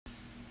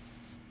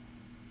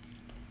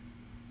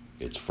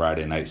It's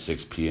Friday night,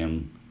 6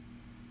 p.m.,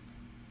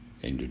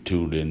 and you're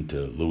tuned in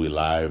to Louie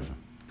Live.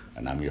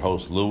 And I'm your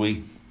host,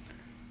 Louie,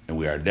 and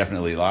we are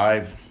definitely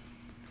live.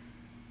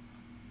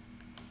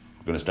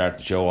 We're going to start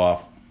the show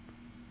off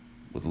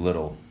with a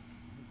little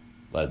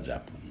Led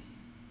Zeppelin.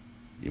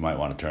 You might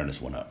want to turn this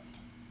one up.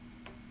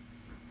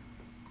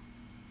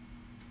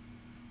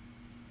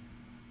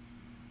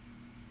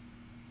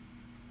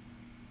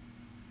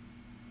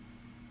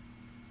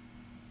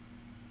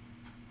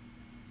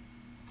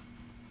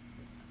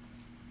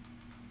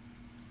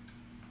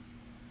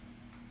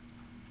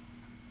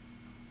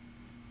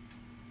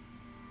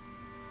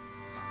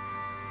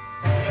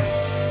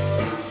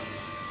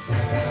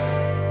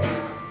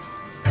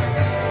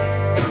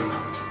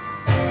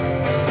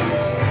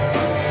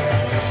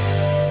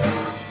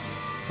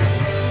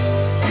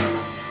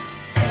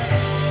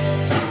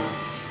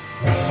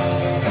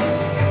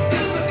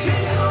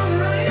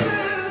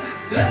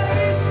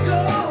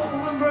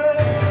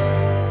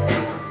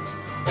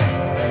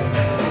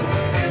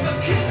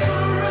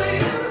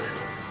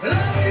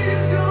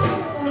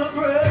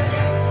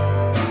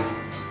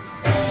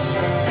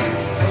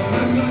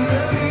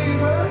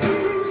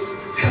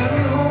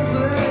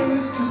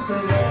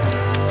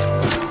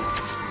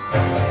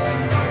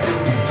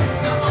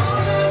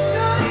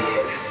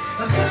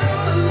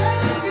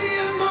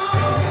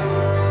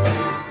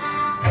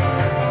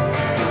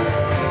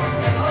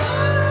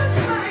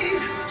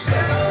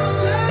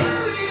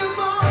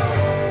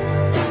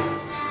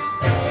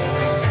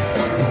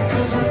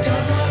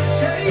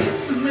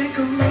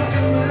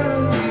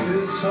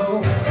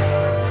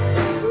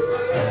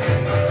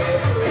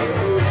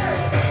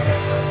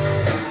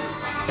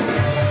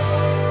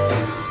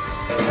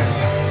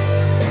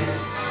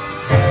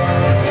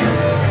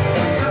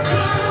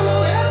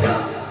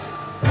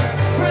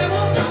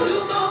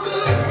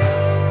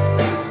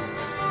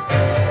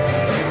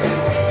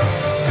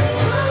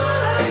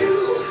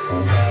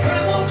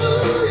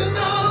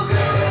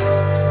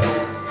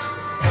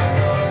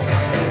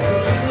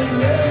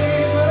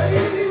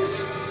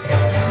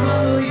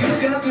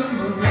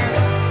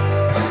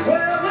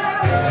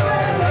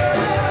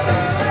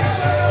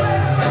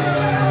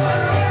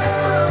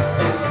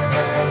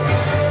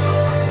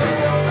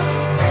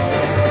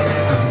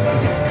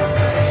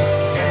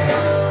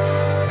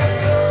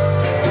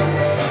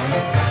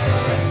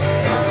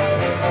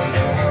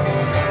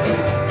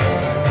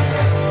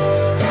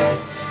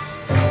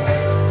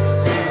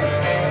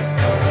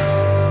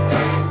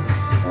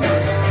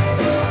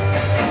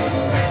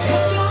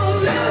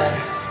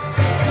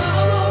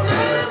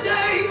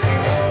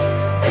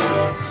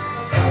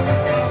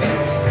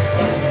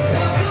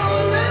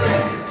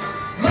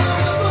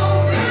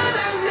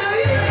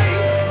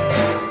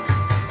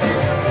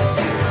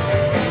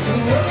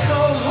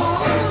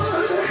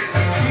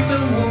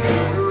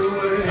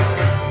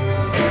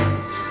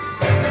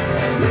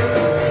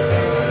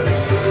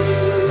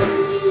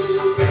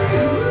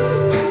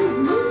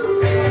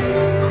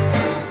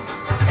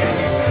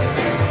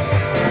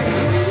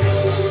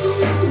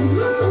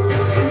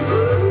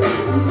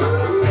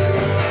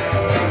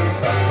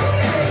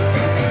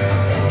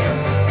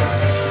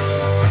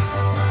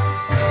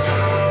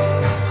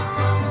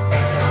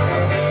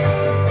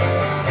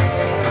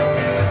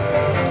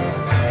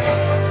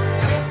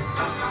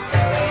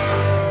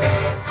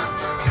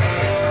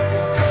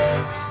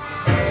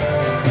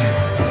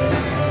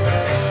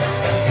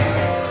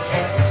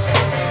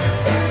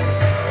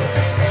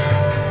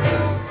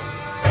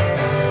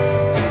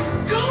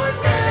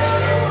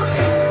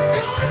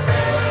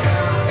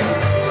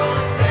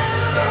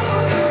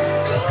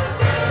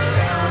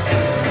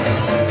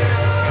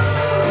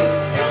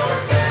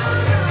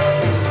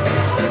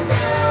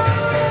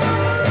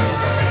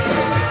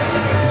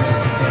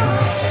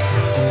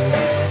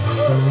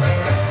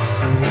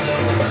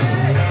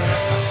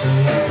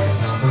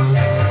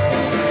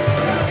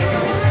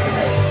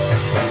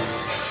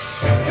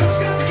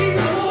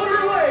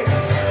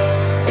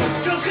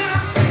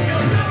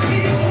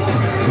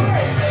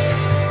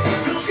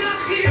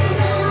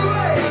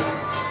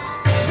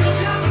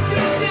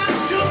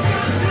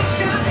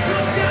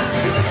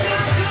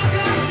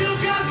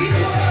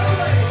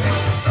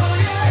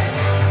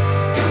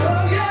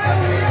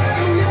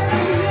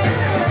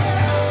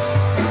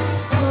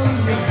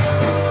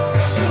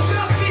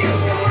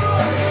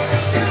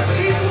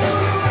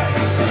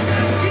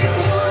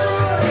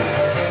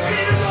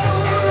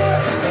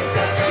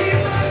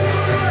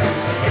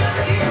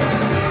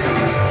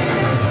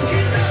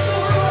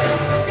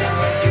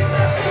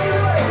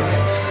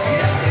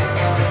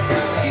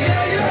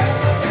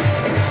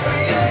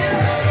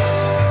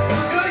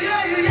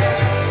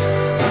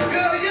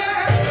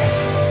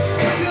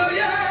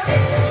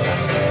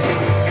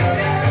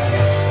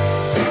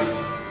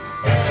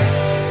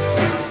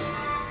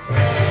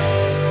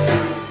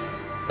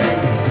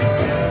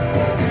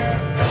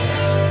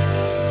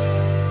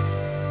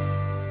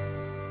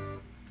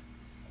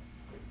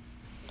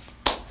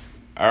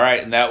 All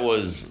right, and that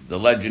was the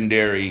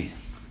legendary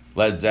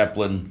Led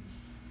Zeppelin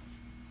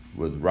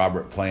with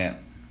Robert Plant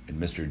and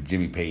Mr.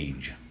 Jimmy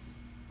Page.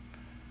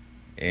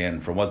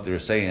 And from what they're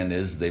saying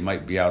is they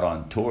might be out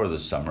on tour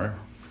this summer,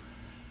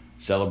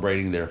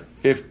 celebrating their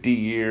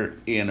 50-year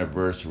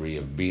anniversary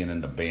of being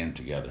in the band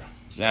together.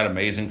 Isn't that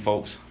amazing,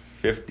 folks?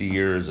 50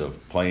 years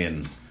of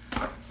playing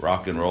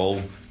rock and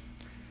roll,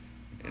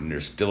 and they're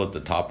still at the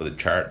top of the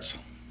charts.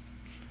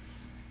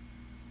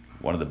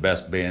 One of the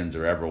best bands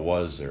there ever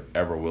was or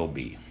ever will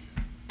be.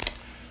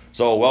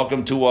 So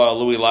welcome to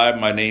Louie Live.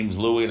 My name's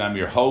Louie, and I'm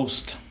your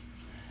host.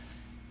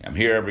 I'm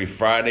here every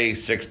Friday,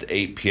 6 to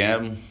 8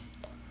 p.m.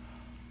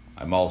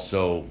 I'm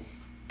also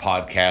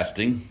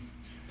podcasting,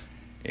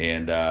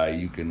 and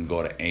you can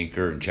go to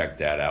Anchor and check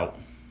that out.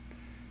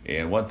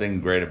 And one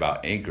thing great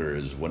about Anchor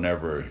is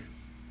whenever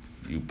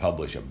you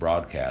publish a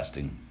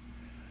broadcasting,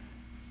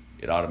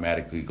 it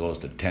automatically goes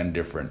to 10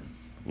 different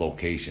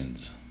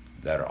locations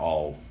that are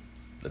all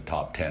the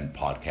top 10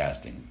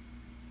 podcasting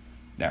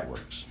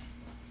networks.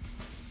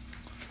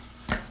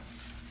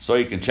 So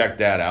you can check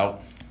that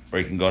out, or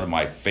you can go to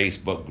my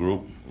Facebook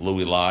group,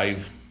 Louie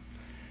Live,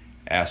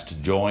 ask to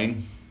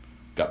join.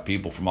 Got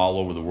people from all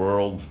over the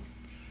world.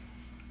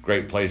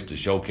 Great place to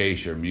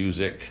showcase your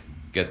music,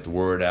 get the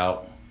word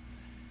out.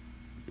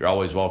 You're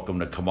always welcome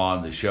to come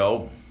on the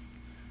show.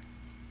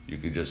 You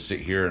can just sit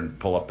here and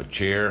pull up a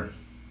chair.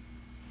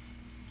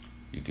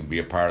 You can be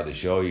a part of the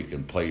show. You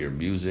can play your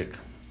music.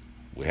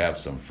 We have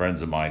some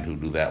friends of mine who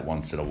do that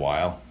once in a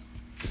while.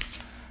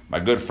 My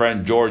good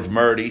friend George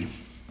Murdy.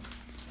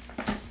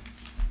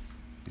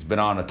 He's been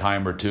on a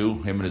time or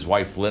two. Him and his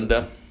wife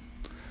Linda,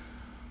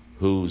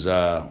 who's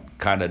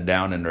kind of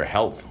down in her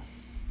health.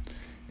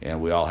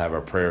 And we all have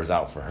our prayers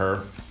out for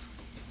her.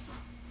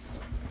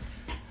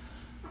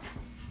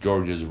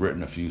 George has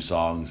written a few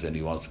songs and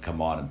he wants to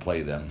come on and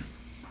play them.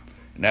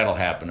 And that'll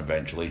happen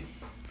eventually.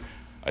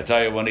 I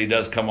tell you, when he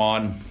does come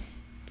on,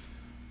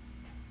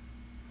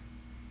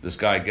 this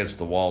guy gets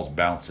the walls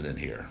bouncing in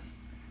here.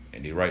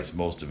 And he writes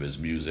most of his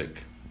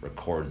music,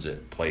 records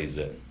it, plays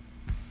it.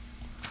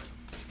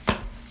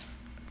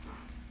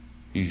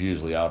 He's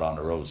usually out on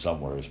the road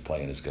somewhere is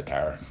playing his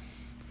guitar.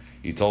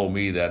 He told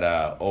me that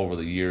over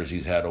the years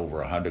he's had over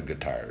 100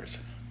 guitars.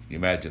 Can you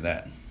imagine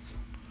that?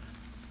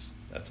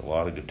 That's a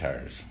lot of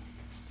guitars.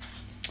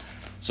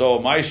 So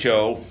my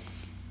show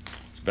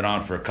has been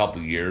on for a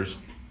couple of years.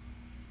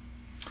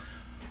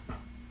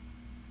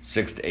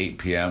 6 to 8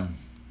 p.m.,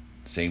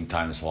 same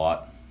time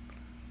slot.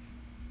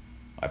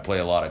 I play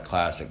a lot of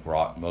classic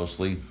rock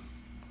mostly.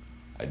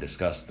 I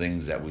discuss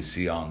things that we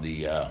see on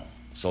the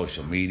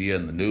social media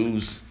and the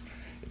news.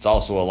 It's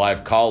also a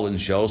live call-in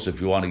show, so if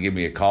you want to give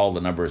me a call,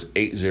 the number is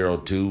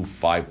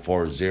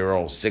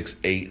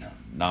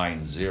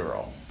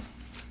 802-540-6890.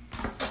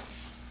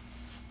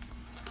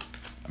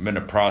 I'm in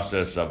the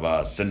process of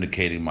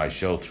syndicating my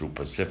show through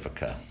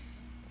Pacifica,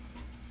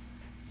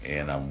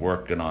 and I'm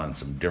working on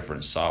some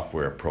different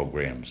software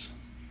programs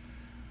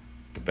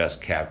to best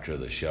capture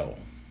the show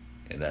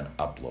and then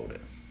upload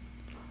it.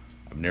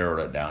 I've narrowed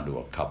it down to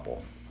a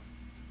couple.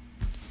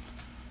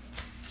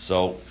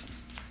 So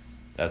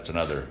that's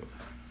another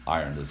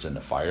iron that's in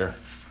the fire.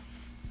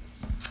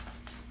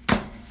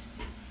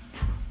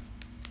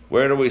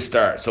 Where do we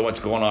start? So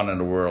much going on in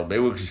the world.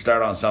 Maybe we could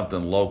start on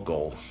something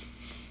local.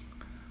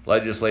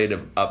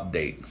 Legislative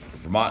update.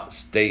 Vermont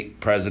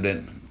State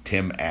President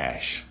Tim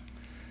Ash.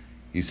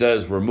 He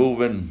says we're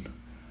moving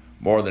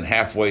more than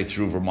halfway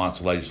through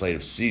Vermont's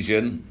legislative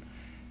season,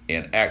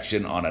 and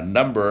action on a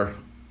number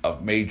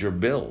of major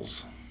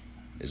bills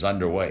is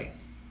underway.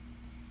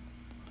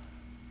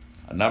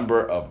 A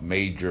number of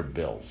major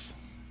bills.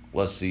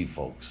 Let's see,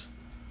 folks.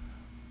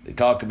 They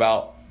talk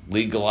about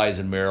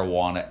legalizing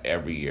marijuana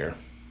every year,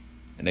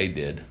 and they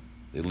did.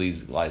 They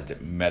legalized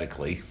it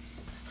medically.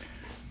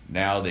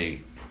 Now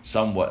they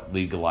somewhat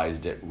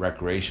legalized it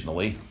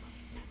recreationally.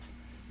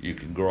 You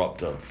can grow up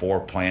to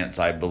 4 plants,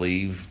 I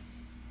believe,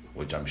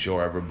 which I'm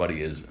sure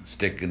everybody is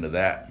sticking to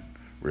that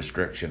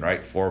restriction,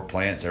 right? 4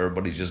 plants.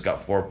 Everybody's just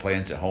got 4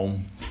 plants at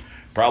home.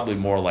 Probably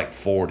more like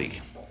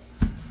 40.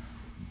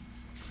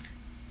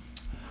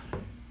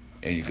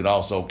 And you could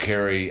also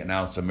carry an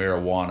ounce of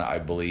marijuana, I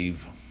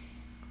believe,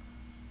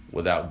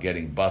 without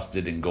getting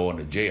busted and going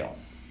to jail.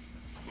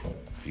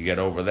 If you get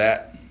over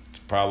that, it's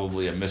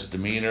probably a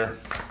misdemeanor.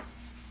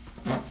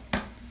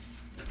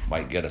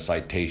 Might get a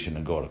citation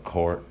and go to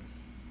court.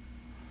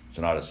 It's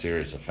not a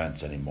serious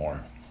offense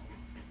anymore.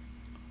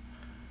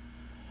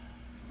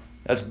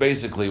 That's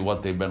basically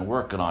what they've been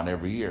working on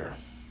every year.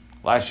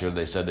 Last year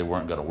they said they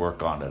weren't going to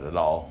work on it at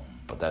all,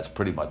 but that's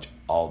pretty much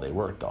all they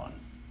worked on.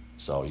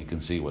 So you can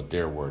see what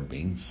their word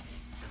means.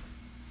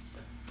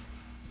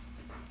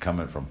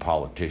 Coming from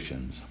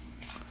politicians,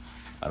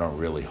 I don't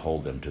really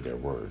hold them to their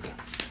word,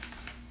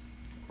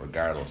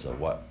 regardless of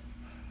what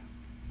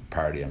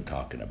party I'm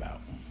talking about.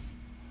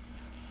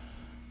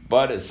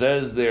 But it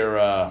says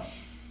they're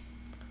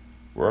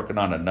working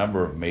on a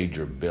number of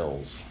major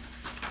bills.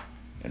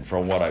 And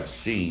from what I've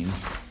seen,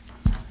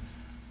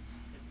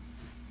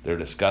 they're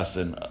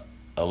discussing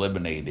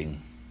eliminating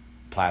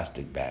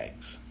plastic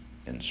bags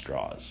and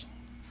straws,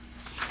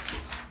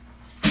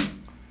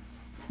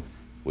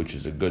 which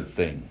is a good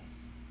thing.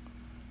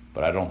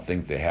 But I don't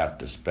think they have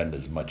to spend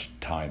as much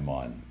time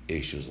on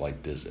issues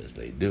like this as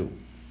they do.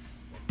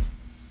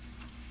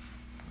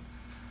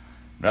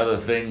 Another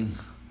thing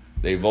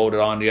they voted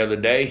on the other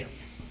day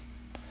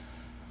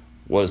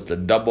was to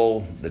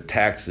double the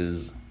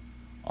taxes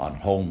on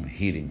home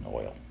heating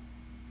oil.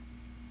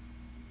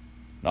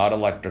 Not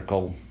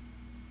electrical,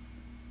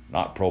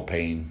 not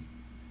propane,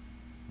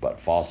 but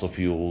fossil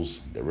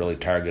fuels. They're really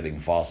targeting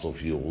fossil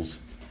fuels.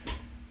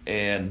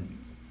 And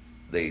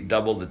they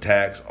doubled the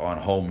tax on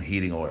home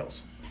heating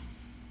oils.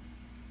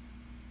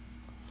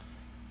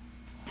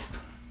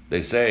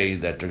 They say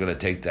that they're going to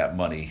take that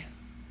money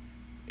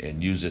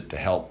and use it to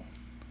help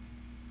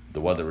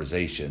the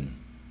weatherization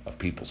of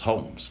people's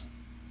homes.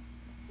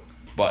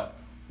 But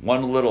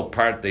one little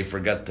part they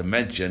forgot to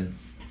mention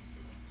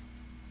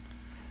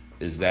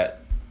is that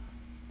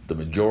the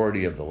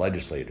majority of the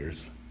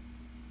legislators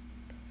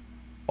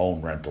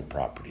own rental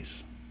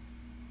properties.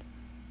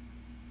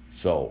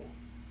 So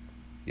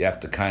you have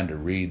to kind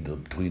of read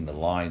between the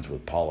lines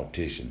with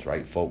politicians,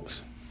 right,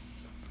 folks?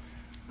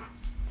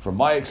 From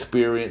my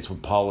experience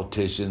with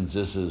politicians,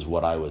 this is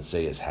what I would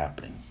say is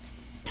happening.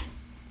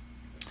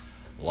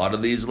 A lot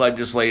of these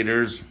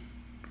legislators,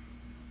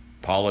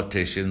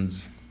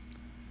 politicians,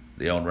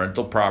 they own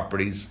rental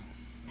properties,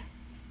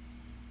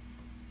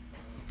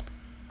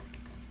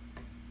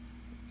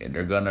 and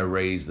they're going to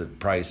raise the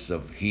price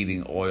of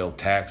heating oil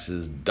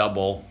taxes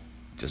double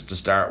just to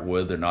start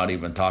with. They're not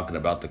even talking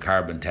about the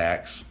carbon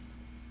tax.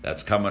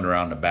 That's coming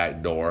around the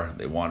back door.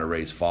 They want to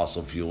raise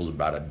fossil fuels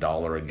about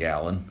 $1 a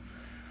gallon.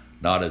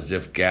 Not as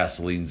if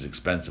gasoline's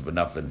expensive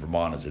enough in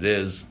Vermont as it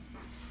is.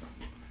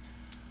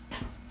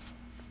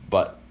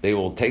 But they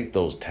will take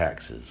those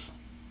taxes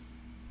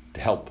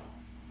to help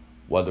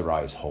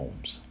weatherize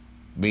homes,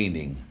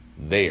 meaning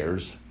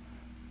theirs,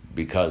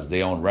 because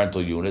they own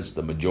rental units,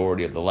 the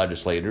majority of the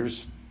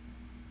legislators.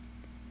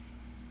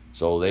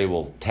 So they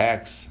will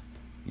tax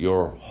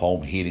your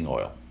home heating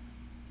oil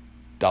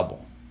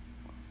double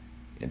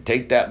and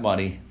take that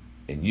money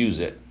and use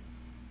it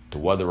to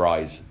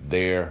weatherize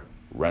their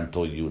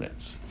rental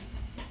units.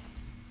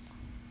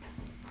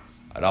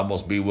 I'd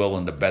almost be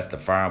willing to bet the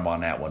farm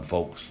on that one,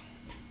 folks.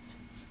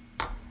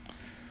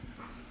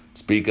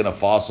 Speaking of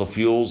fossil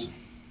fuels, it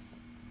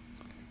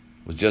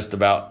was just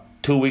about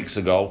 2 weeks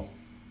ago,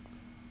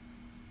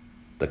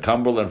 the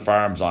Cumberland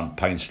Farms on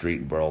Pine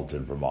Street in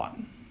Burlington,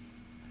 Vermont.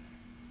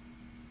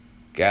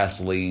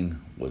 Gasoline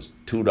was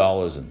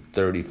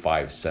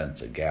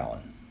 $2.35 a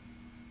gallon.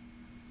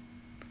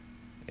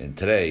 And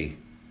today,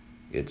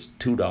 it's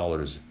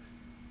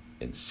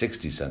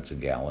 $2.60 a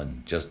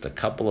gallon just a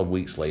couple of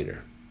weeks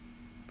later.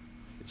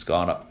 It's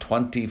gone up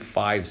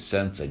 25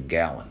 cents a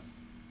gallon.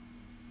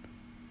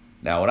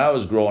 Now, when I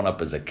was growing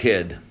up as a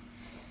kid,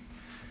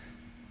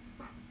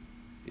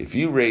 if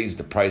you raised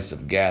the price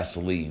of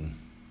gasoline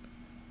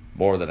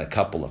more than a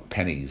couple of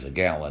pennies a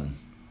gallon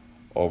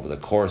over the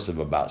course of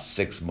about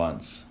 6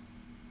 months,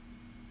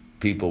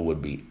 people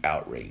would be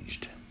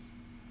outraged.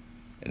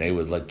 And they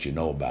would let you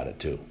know about it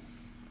too.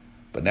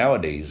 But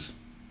nowadays,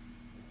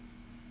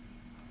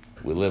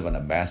 we live in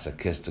a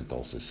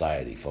masochistical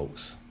society,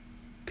 folks.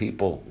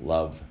 People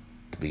love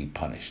to be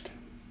punished.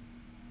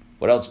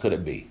 What else could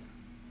it be?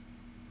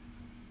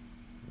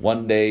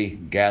 One day,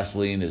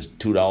 gasoline is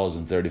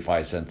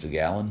 $2.35 a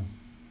gallon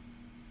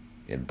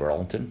in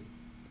Burlington.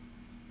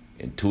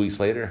 And 2 weeks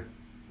later,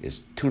 it's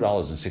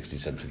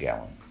 $2.60 a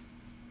gallon.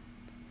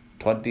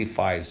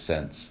 25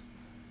 cents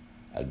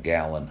a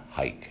gallon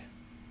hike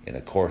in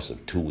a course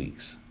of 2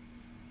 weeks.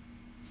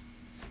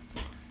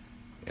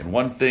 And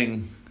one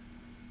thing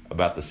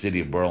about the city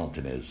of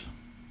Burlington is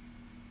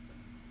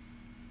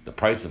the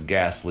price of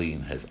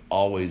gasoline has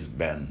always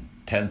been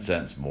 10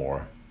 cents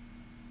more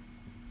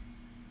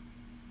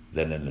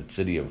than in the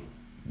city of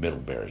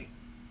Middlebury,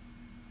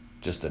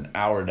 just an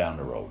hour down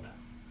the road.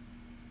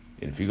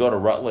 And if you go to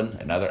Rutland,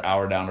 another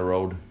hour down the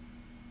road,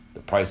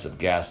 the price of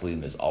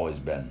gasoline has always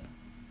been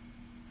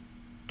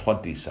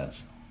 20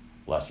 cents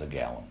less a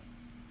gallon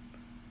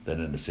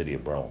than in the city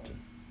of Burlington.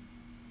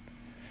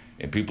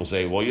 And people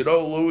say, well, you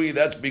know, Louis,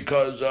 that's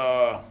because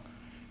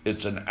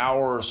it's an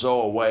hour or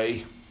so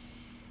away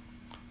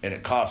and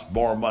it costs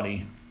more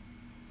money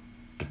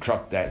to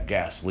truck that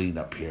gasoline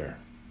up here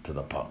to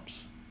the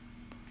pumps.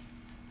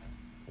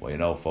 Well, you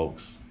know,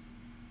 folks,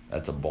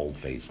 that's a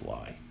bold-faced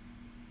lie.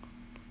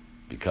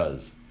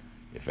 Because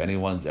if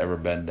anyone's ever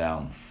been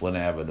down Flynn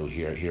Avenue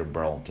here in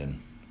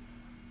Burlington,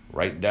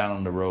 right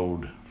down the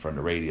road from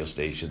the radio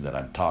station that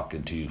I'm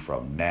talking to you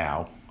from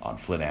now on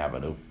Flynn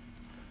Avenue,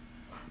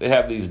 they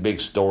have these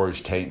big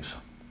storage tanks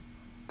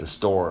to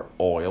store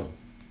oil,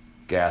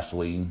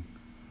 gasoline,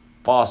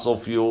 fossil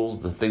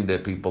fuels, the thing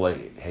that people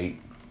hate.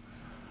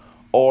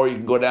 Or you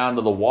can go down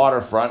to the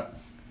waterfront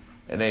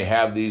and they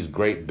have these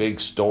great big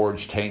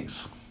storage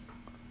tanks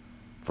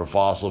for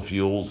fossil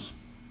fuels.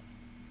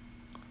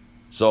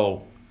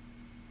 So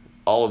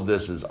all of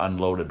this is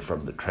unloaded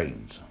from the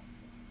trains.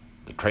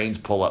 The trains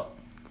pull up,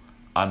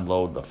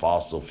 unload the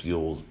fossil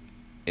fuels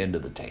into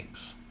the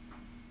tanks,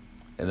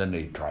 and then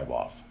they drive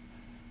off.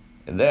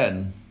 And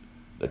then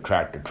the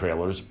tractor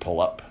trailers pull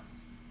up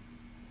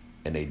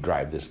and they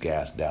drive this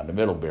gas down to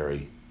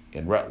Middlebury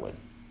in Rutland.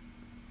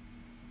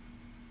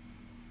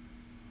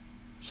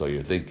 So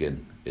you're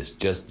thinking it's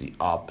just the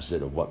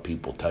opposite of what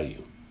people tell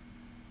you.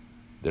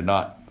 They're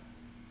not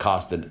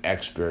costing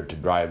extra to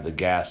drive the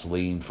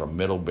gasoline from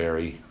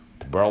Middlebury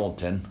to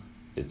Burlington.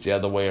 It's the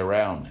other way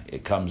around.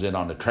 It comes in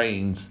on the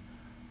trains,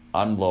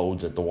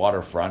 unloads at the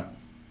waterfront,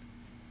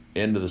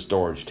 into the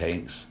storage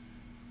tanks.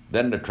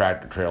 Then the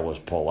tractor trailers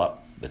pull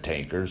up, the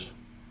tankers.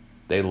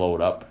 They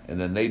load up, and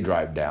then they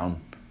drive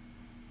down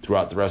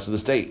throughout the rest of the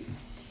state.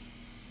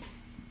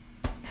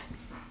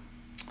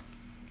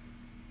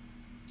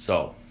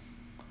 So,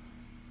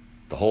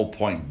 the whole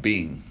point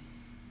being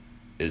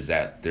is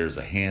that there's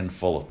a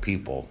handful of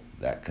people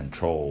that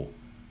control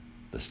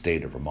the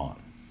state of Vermont.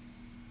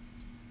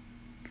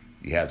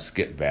 You have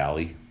Skip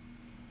Valley,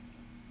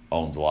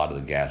 owns a lot of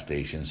the gas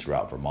stations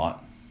throughout Vermont.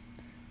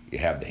 You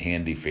have the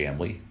Handy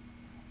family,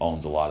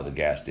 owns a lot of the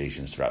gas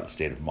stations throughout the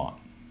state of Vermont.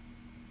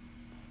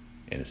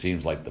 And it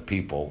seems like the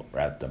people are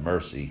at the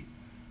mercy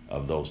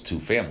of those two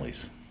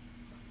families.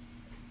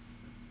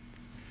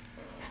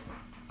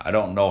 I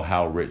don't know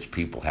how rich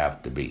people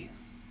have to be.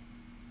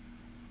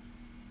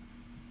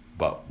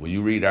 But when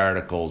you read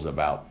articles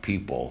about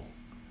people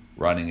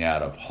running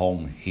out of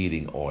home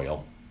heating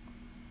oil,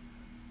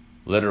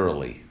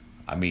 literally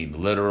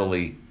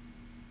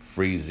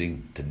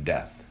freezing to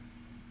death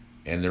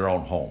in their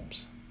own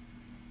homes.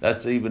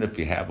 That's even if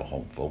you have a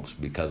home, folks,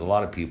 because a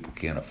lot of people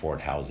can't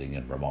afford housing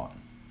in Vermont.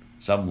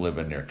 Some live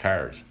in their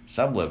cars.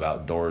 Some live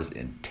outdoors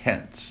in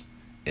tents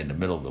in the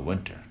middle of the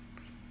winter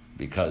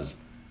because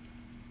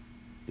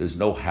there's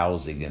no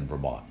housing in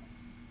Vermont.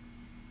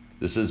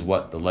 This is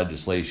what the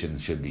legislation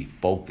should be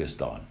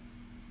focused on.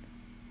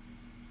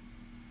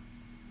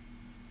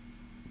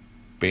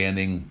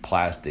 Banning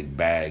plastic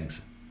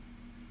bags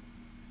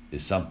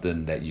is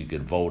something that you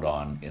could vote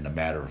on in a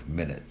matter of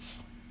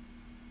minutes.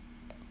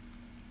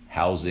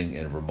 Housing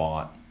in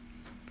Vermont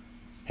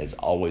has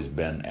always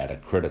been at a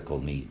critical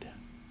need.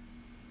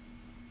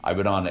 I've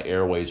been on the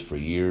airways for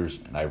years,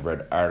 and I've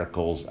read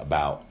articles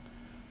about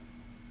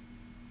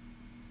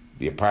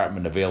the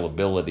apartment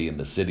availability in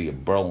the city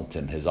of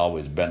Burlington has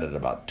always been at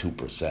about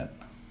 2%.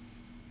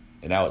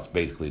 And now it's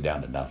basically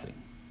down to nothing.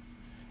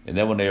 And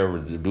then when they ever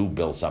do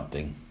build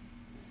something,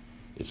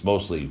 it's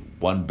mostly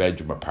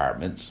one-bedroom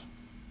apartments,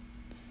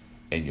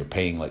 and you're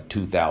paying like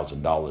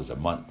 $2,000 a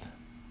month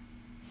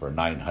for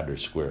 900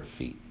 square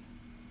feet.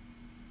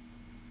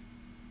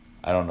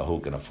 I don't know who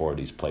can afford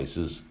these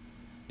places,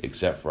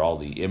 except for all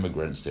the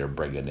immigrants they're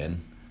bringing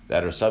in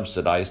that are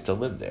subsidized to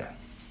live there.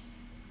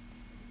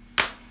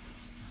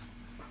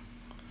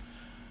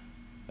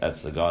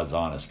 That's the God's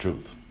honest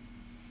truth.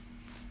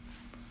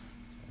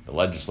 The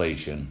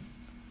legislation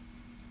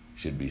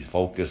should be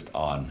focused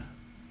on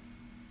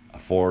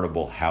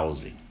affordable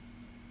housing.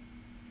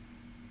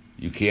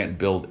 You can't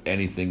build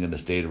anything in the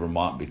state of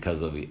Vermont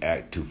because of the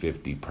Act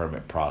 250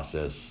 permit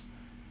process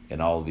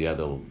and all the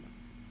other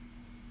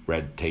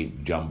red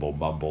tape jumbo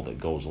mumble that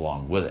goes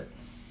along with it.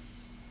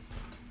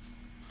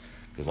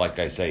 Because like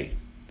I say,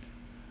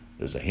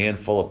 there's a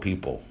handful of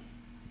people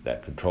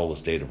that control the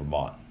state of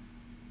Vermont.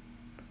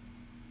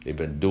 They've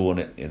been doing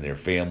it in their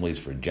families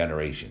for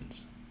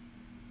generations.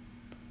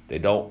 They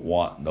don't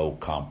want no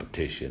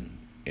competition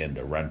in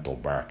the rental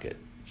market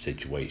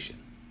situation.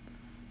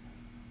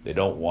 They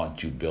don't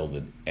want you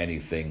building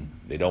anything.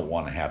 They don't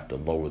want to have to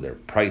lower their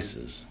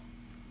prices.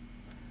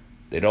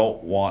 They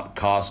don't want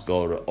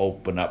Costco to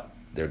open up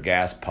their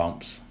gas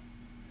pumps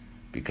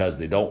because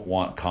they don't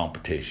want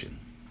competition.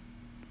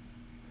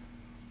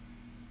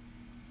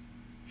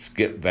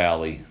 Skip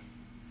Valley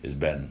has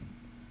been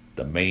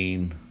the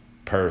main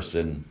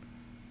person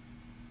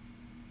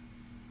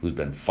who's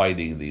been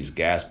fighting these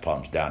gas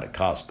pumps down at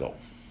Costco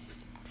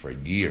for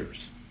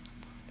years.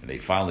 And they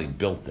finally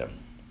built them.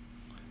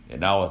 And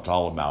now it's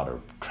all a matter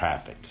of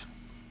traffic.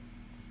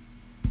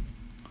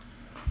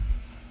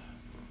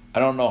 I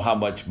don't know how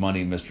much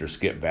money Mr.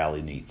 Skip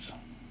Valley needs.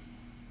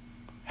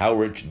 How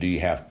rich do you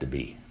have to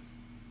be?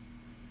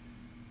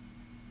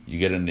 You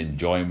get an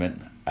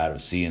enjoyment out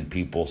of seeing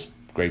people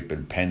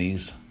scraping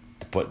pennies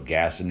to put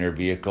gas in their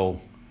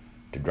vehicle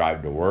to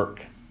drive to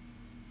work?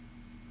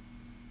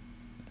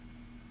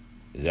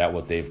 Is that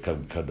what they've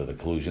come to the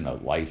conclusion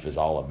of life is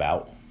all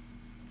about?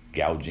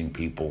 Gouging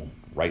people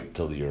right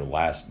till your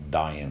last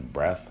dying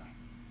breath?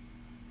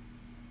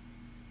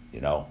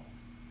 You know,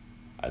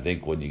 I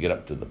think when you get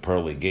up to the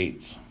pearly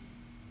gates,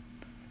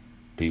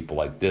 people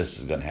like this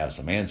is going to have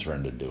some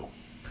answering to do.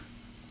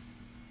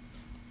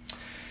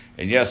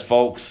 And yes,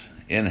 folks,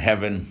 in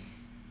heaven,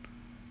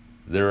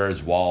 there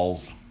is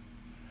walls,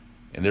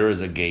 and there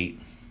is a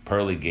gate,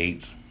 pearly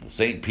gates.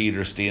 St.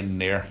 Peter standing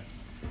there,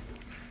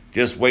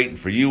 just waiting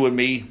for you and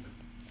me.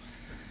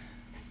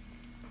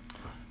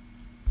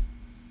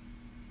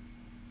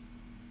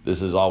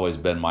 This has always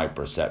been my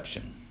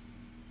perception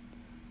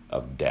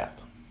of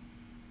death.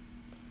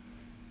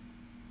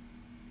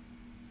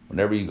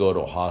 Whenever you go to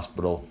a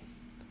hospital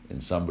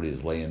and somebody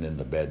is laying in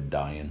the bed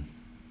dying,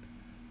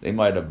 they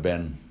might have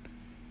been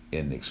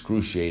in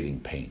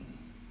excruciating pain.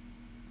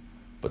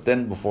 But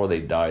then before they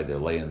die, they're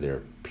laying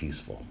there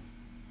peaceful.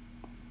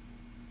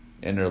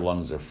 And their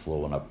lungs are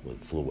flowing up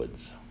with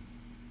fluids.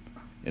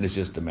 And it's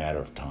just a matter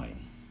of time.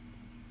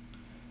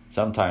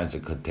 Sometimes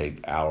it could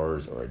take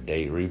hours or a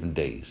day or even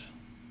days.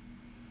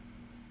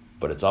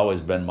 But it's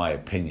always been my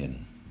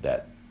opinion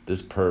that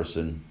this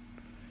person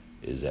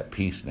is at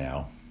peace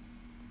now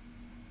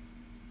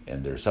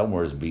and they're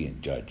somewheres being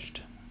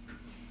judged.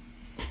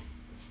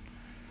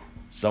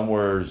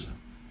 Somewheres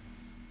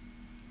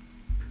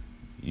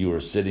you are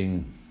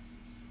sitting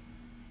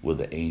with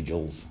the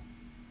angels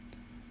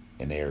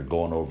and they are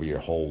going over your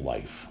whole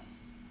life.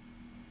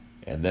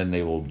 And then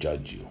they will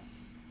judge you.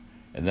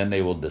 And then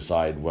they will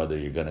decide whether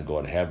you're going to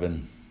go to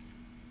heaven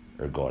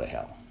or go to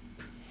hell.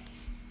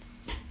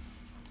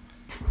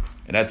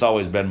 And that's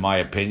always been my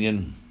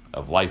opinion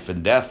of life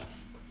and death.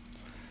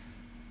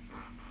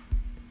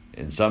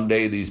 And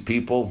someday these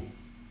people,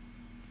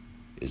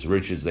 as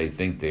rich as they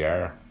think they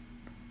are,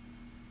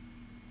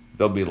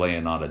 they'll be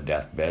laying on a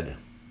deathbed.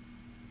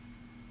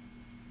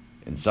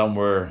 And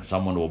somewhere,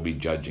 someone will be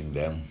judging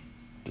them,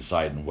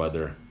 deciding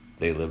whether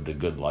they lived a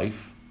good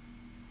life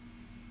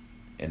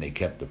and they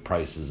kept the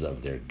prices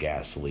of their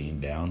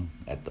gasoline down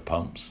at the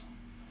pumps,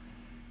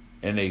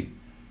 and they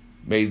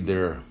made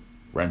their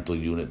rental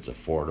units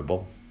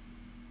affordable,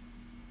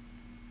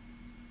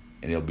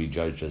 and they'll be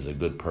judged as a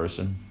good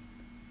person,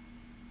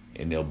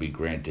 and they'll be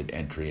granted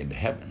entry into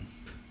heaven.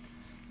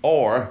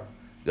 Or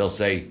they'll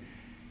say,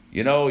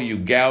 you know, you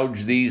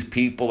gouged these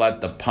people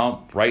at the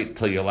pump right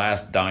till your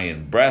last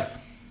dying breath,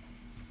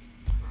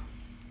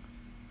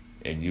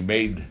 and you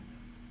made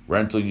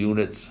rental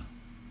units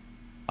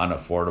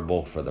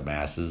unaffordable for the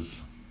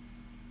masses,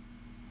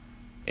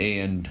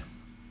 and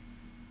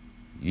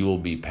you will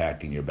be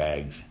packing your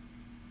bags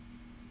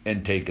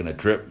and taking a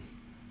trip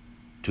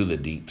to the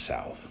deep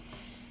south.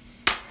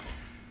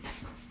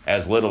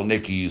 As Little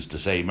Nicky used to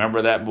say,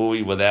 remember that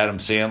movie with Adam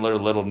Sandler,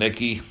 Little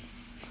Nicky?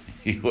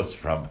 He was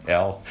from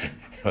hell,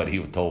 but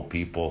he told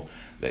people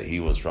that he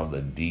was from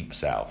the deep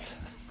south.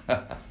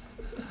 That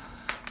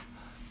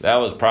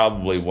was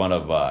probably one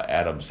of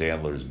Adam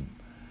Sandler's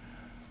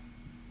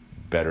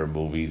better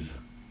movies.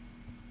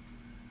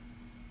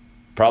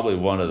 Probably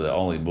one of the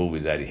only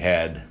movies that he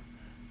had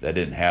that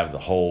didn't have the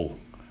whole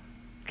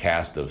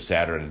cast of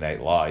Saturday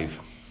Night Live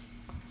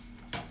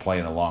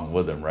playing along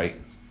with him, right?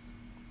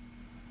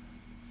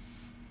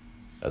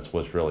 That's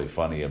what's really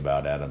funny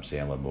about Adam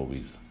Sandler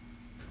movies.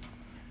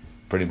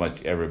 Pretty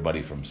much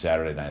everybody from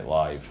Saturday Night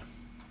Live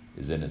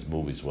is in his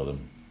movies with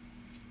him.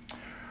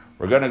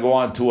 We're going to go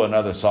on to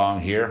another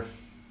song here.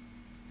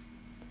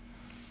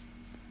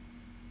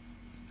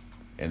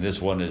 And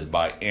this one is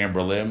by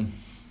Amber Lim.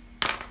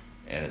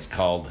 And it's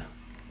called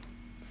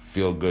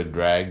Feel Good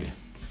Drag.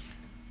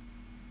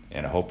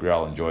 And I hope you're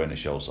all enjoying the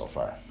show so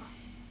far.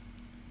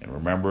 And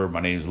remember, my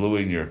name's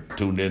Louie, and you're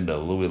tuned in to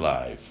Louie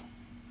Live.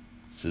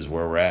 This is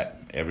where we're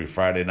at every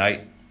Friday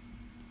night,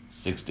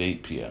 6 to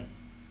 8 p.m.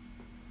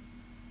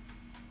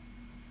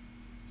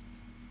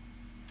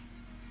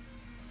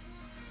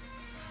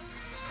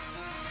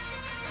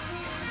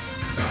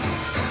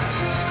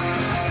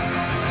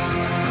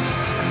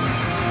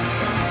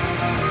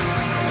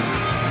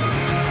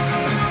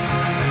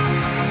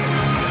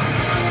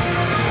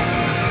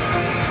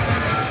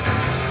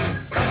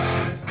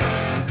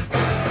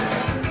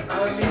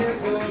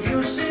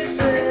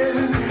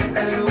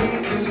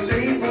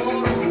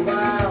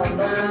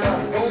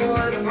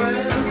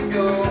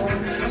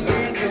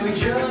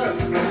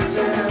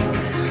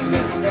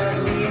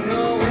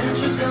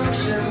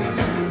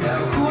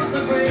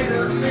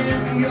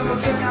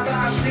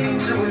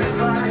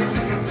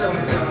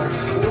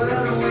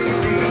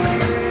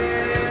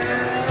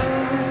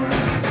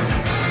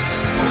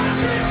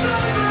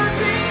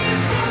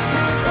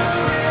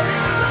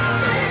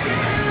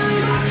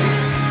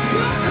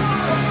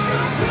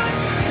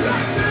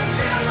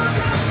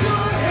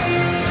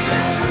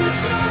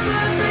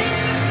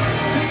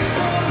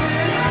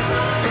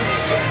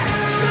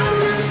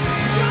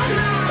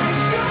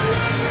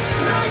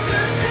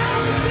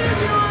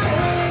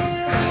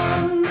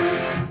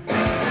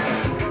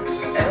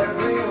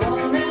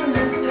 Everyone in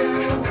this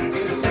town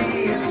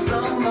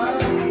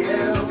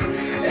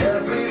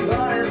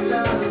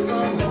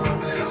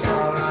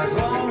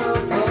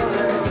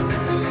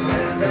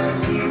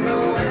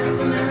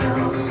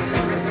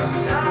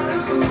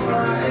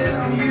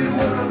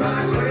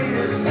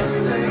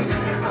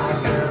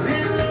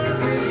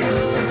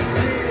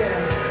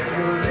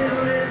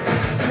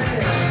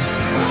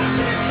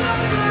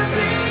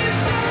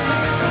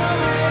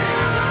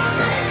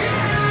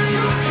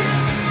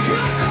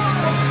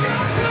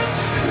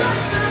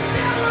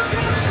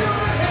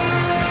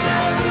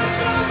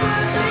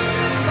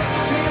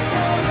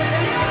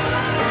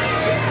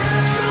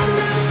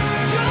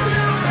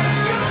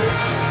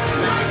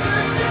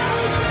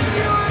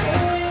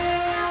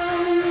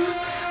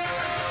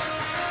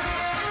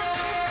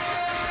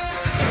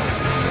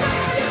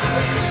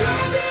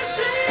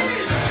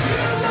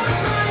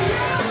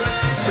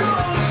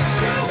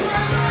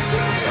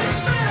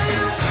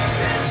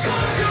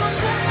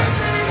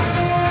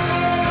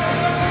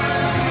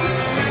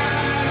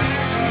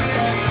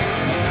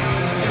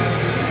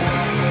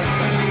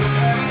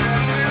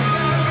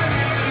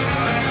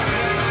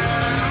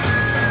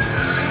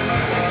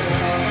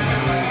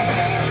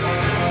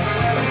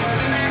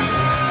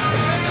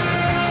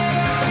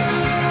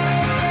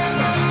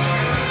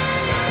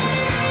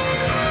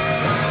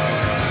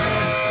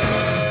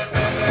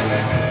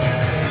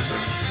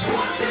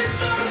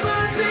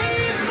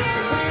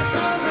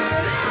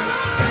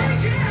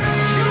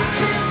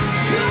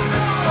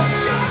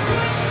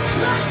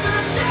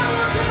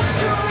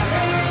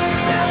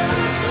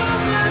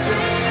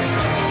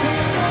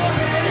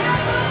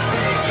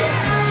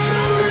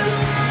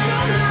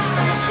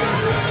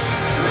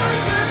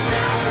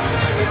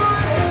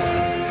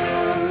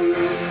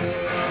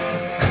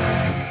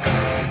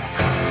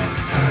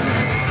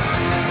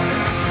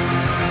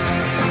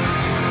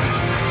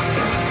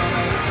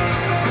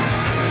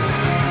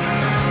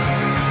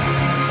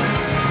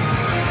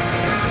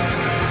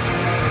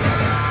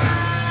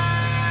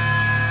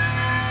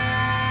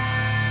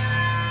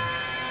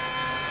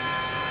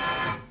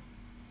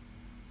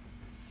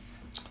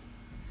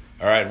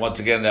right, once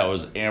again, that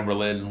was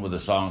Amberlynn with a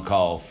song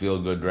called Feel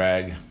Good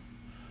Drag.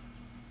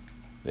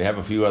 They have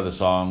a few other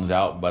songs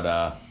out,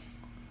 but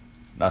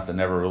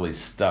nothing ever really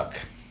stuck.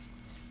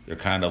 They're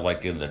kind of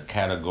like in the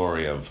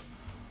category of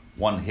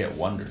one-hit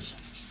wonders.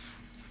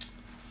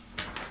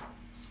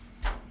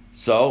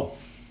 So,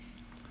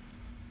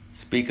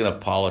 speaking of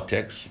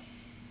politics,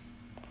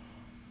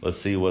 let's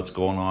see what's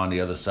going on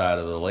the other side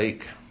of the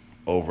lake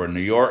over in New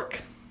York.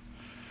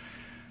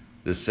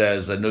 This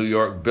says a New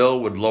York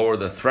bill would lower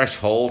the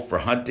threshold for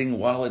hunting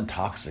while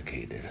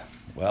intoxicated.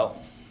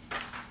 Well,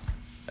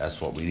 that's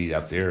what we need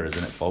out there,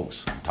 isn't it,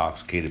 folks?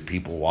 Intoxicated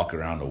people walking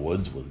around the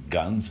woods with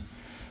guns,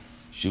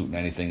 shooting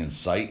anything in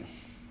sight.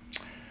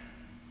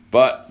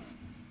 But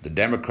the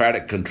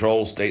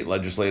Democratic-controlled state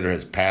legislature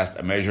has passed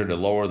a measure to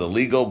lower the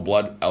legal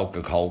blood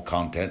alcohol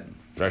content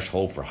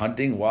threshold for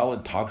hunting while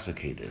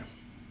intoxicated.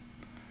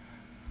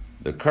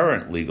 The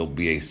current legal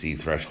BAC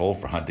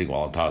threshold for hunting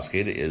while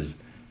intoxicated is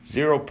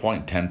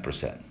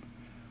 0.10%.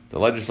 The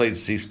legislature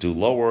seeks to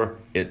lower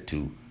it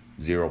to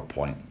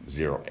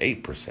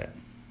 0.08%,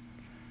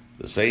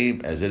 the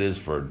same as it is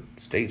for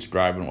states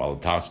driving while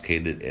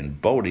intoxicated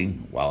and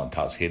boating while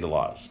intoxicated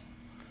laws.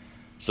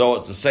 So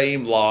it's the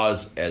same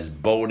laws as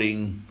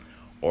boating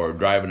or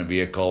driving a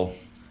vehicle,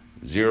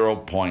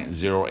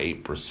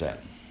 0.08%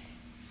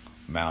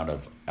 amount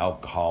of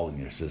alcohol in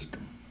your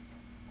system.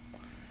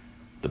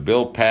 The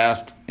bill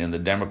passed in the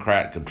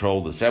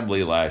Democrat-controlled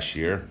Assembly last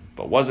year,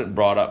 but wasn't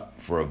brought up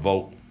for a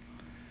vote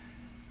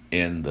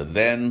in the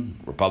then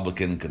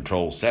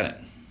Republican-controlled Senate.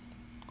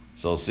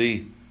 So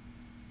see,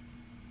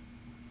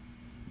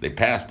 they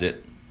passed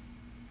it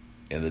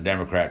in the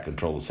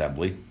Democrat-controlled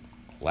Assembly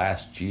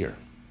last year,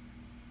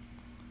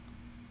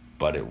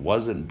 but it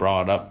wasn't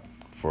brought up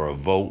for a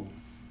vote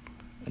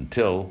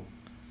until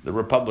the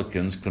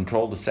Republicans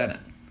controlled the Senate.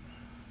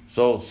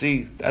 So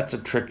see, that's a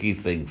tricky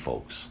thing,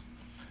 folks.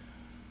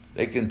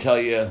 They can tell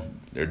you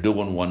they're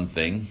doing one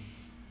thing.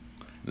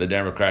 The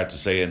Democrats are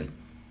saying,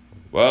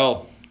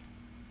 well,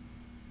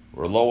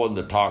 we're lowering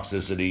the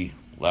toxicity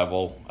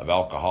level of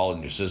alcohol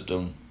in your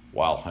system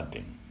while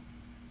hunting.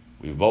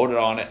 We voted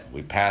on it.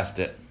 We passed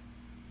it.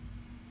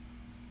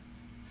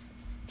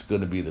 It's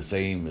going to be the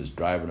same as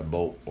driving a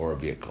boat or a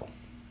vehicle.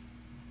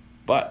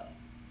 But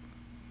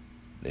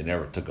they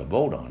never took a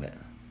vote on it.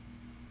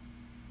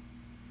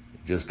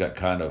 It just got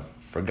kind of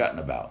forgotten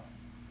about.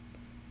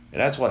 And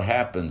that's what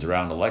happens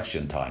around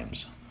election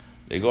times.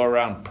 They go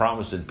around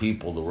promising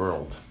people the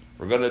world.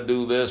 We're going to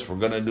do this, we're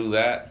going to do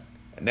that.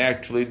 And they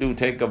actually do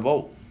take a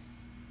vote.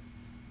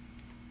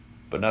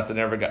 But nothing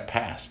ever got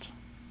passed.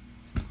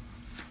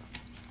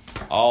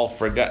 All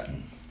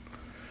forgotten.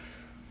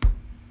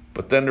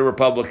 But then the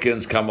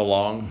Republicans come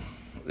along.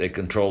 They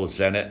control the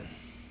Senate.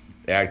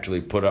 They actually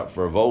put up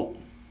for a vote.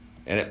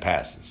 And it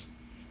passes.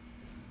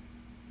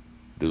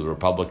 Do the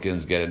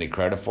Republicans get any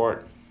credit for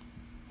it?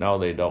 No,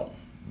 they don't.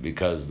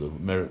 Because the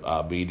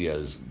media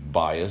is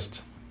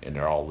biased. And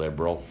they're all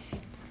liberal.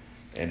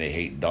 And they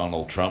hate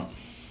Donald Trump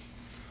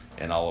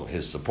and all of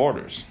his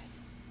supporters.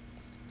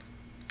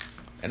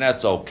 And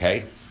that's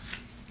okay.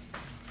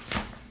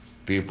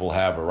 People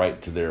have a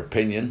right to their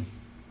opinion,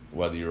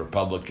 whether you're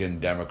Republican,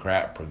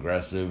 Democrat,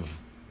 progressive,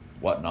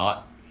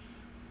 whatnot.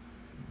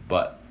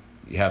 But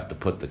you have to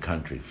put the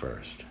country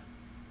first.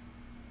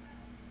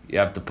 You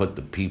have to put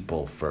the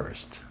people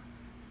first.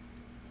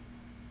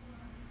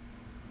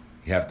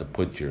 You have to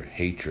put your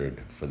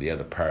hatred for the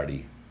other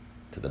party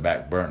to the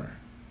back burner.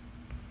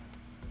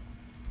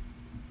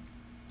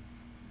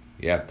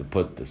 You have to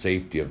put the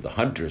safety of the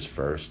hunters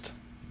first,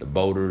 the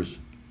boaters,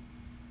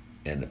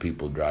 and the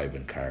people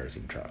driving cars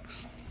and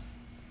trucks.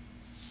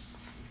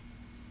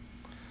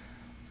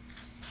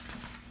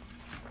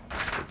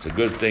 It's a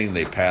good thing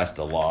they passed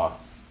a law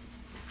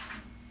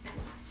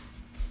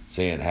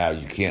saying how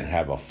you can't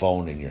have a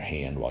phone in your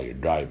hand while you're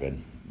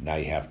driving. Now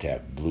you have to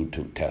have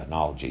Bluetooth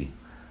technology.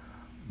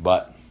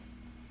 But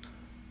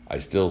I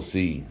still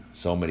see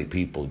so many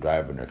people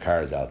driving their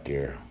cars out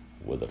there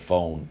with a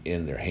phone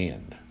in their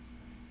hand.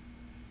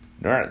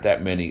 There aren't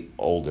that many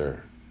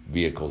older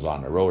vehicles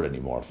on the road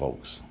anymore,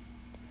 folks.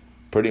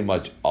 Pretty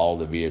much all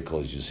the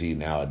vehicles you see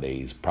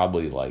nowadays,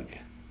 probably like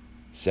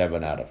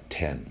 7 out of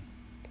 10,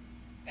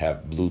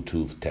 have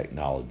Bluetooth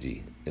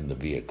technology in the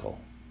vehicle.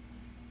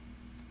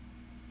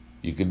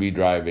 You could be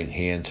driving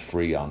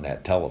hands-free on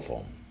that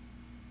telephone.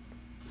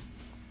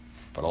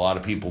 But a lot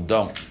of people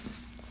don't.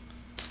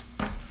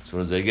 As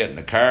soon as they get in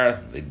the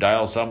car, they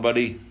dial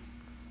somebody,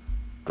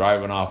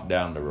 driving off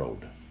down the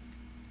road,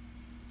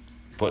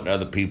 putting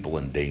other people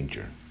in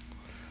danger.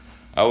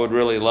 I would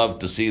really love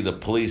to see the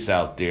police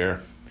out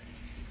there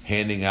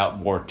handing out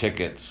more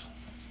tickets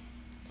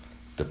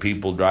to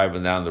people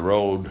driving down the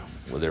road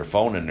with their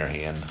phone in their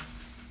hand.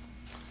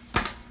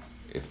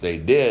 If they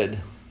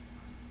did,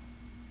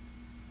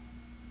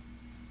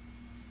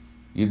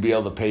 you'd be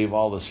able to pave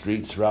all the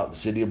streets throughout the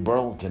city of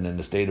Burlington in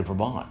the state of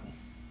Vermont.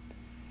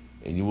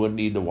 And you wouldn't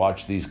need to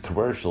watch these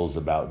commercials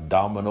about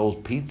Domino's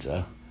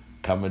Pizza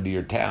coming to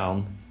your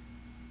town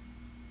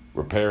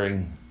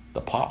repairing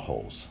the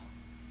potholes.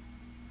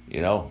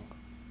 You know,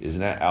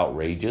 Isn't that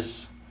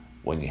outrageous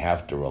when you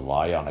have to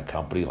rely on a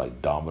company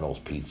like Domino's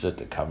Pizza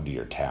to come to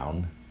your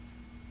town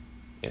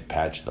and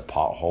patch the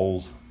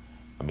potholes?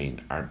 I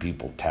mean, aren't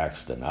people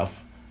taxed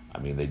enough? I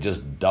mean, they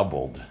just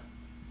doubled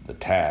the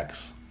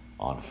tax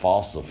on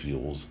fossil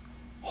fuels,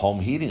 home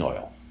heating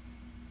oil.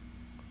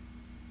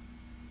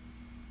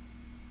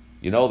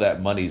 You know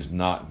that money's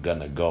not going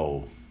to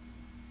go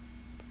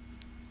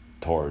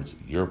towards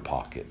your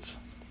pockets.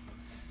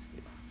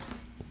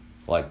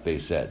 Like they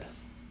said,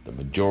 the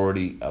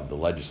majority of the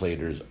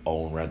legislators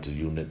own rental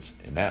units,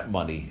 and that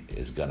money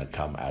is going to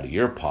come out of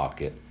your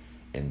pocket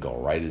and go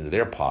right into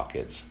their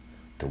pockets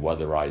to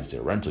weatherize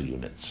their rental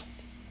units.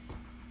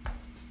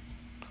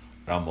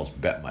 I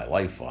almost bet my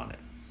life on it.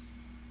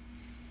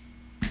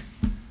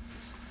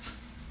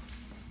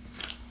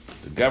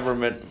 The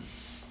government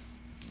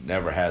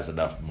never has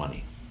enough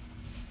money.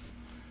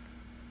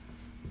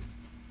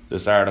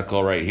 This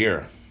article right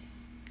here,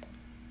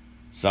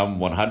 some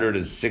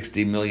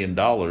 $160 million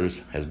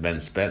has been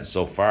spent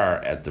so far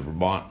at the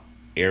Vermont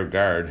Air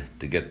Guard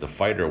to get the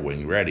fighter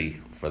wing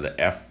ready for the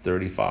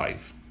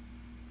F-35.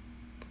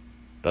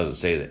 Doesn't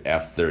say the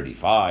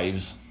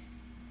F-35s,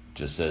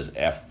 just says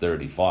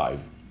F-35,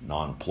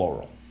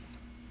 non-plural.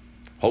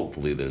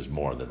 Hopefully there's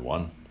more than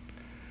one.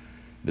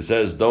 It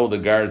says, though the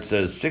Guard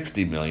says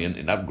 $60 million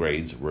in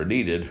upgrades were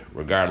needed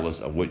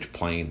regardless of which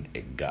plane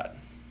it got.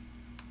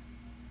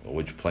 Well,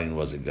 which plane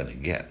was it going to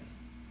get?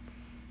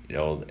 You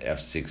know, the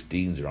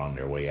F-16s are on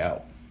their way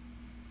out.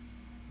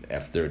 The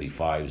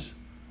F-35s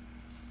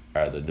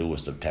are the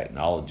newest of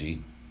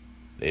technology.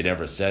 They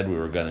never said we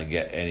were going to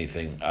get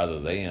anything other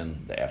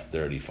than the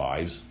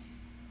F-35s.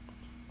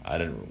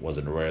 I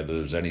wasn't aware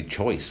there was any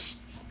choice.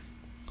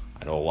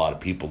 I know a lot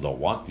of people don't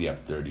want the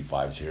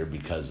F-35s here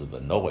because of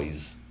the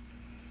noise.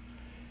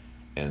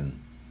 And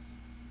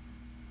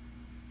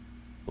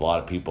a lot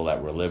of people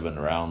that were living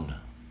around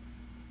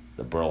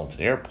the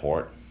Burlington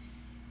Airport,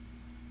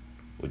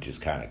 which is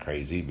kind of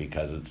crazy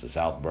because it's the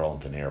South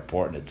Burlington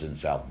Airport and it's in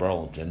South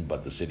Burlington,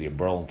 but the city of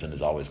Burlington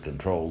has always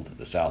controlled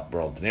the South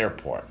Burlington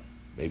Airport.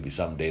 Maybe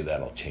someday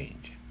that'll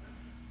change.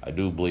 I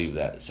do believe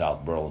that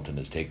South Burlington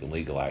has taken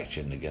legal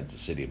action against the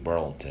city of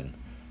Burlington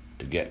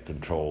to get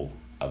control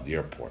of the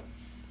airport.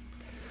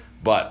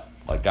 But,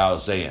 like I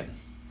was saying,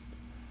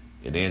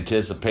 in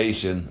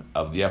anticipation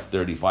of the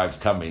F-35s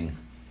coming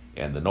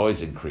and the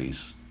noise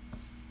increase,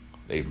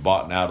 they've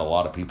bought out a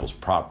lot of people's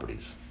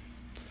properties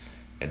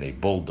and they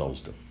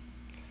bulldozed them.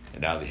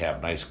 And now they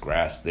have nice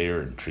grass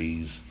there and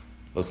trees.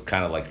 Looks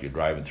kind of like you're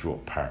driving through a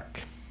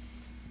park.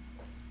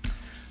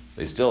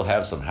 They still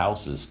have some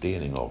houses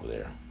standing over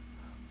there,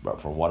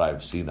 but from what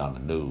I've seen on the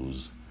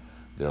news,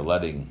 they're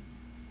letting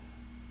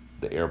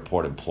the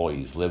airport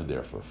employees live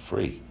there for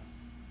free.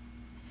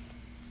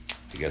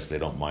 I guess they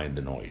don't mind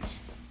the noise.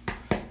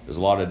 There's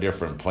a lot of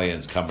different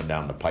plans coming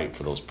down the pipe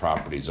for those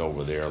properties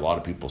over there. A lot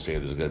of people say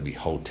there's going to be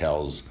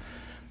hotels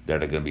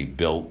that are going to be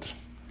built,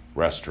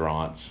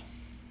 restaurants.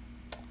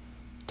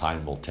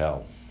 Time will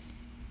tell.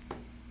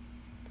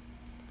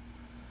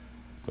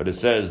 But it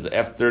says the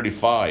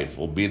F-35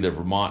 will be the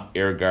Vermont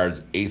Air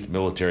Guard's 8th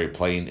military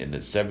plane in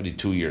its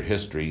 72-year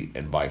history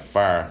and by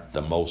far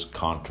the most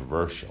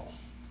controversial.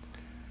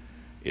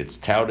 It's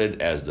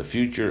touted as the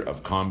future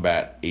of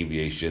combat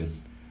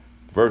aviation,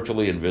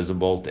 virtually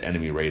invisible to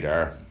enemy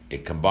radar.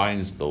 It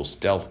combines those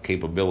stealth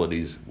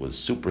capabilities with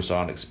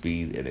supersonic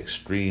speed and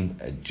extreme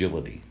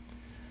agility.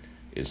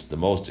 It's the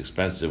most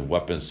expensive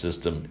weapon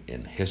system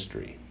in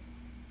history.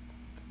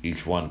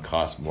 Each one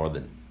costs more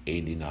than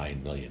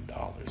 $89 million.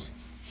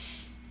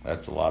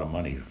 That's a lot of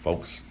money,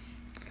 folks.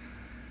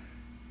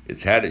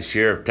 It's had its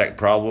share of tech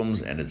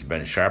problems, and it's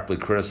been sharply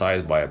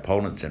criticized by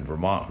opponents in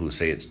Vermont who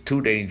say it's too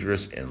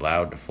dangerous and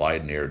loud to fly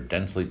near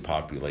densely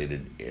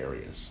populated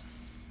areas.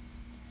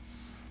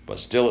 But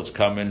still it's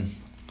coming,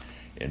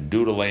 and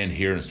due to land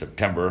here in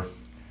September,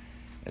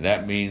 and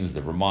that means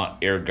the Vermont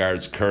Air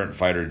Guard's current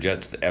fighter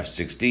jets, the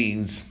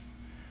F-16s,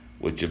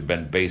 which have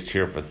been based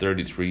here for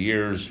 33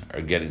 years,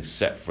 are getting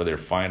set for their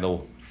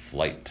final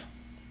flight.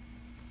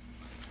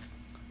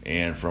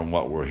 And from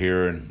what we're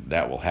hearing,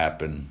 that will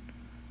happen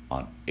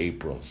on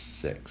April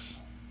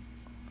 6th.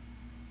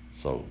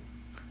 So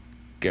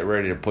get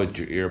ready to put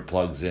your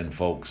earplugs in,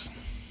 folks,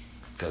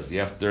 because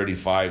the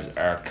F-35s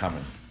are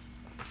coming.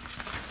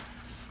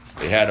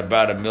 They had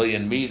about 1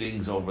 million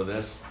meetings over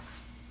this.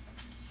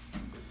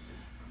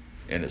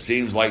 And it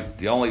seems like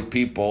the only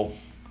people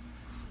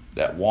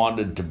that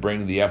wanted to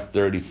bring the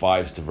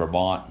F-35s to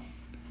Vermont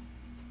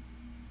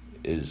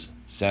is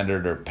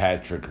Senator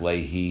Patrick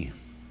Leahy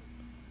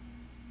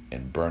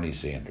and Bernie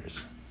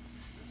Sanders.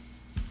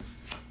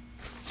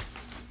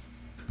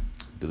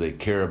 Do they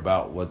care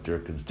about what their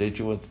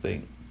constituents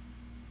think?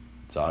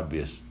 It's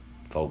obvious,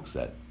 folks,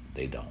 that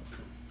they don't.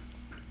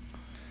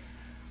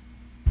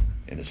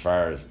 And as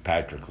far as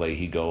Patrick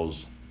Leahy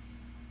goes,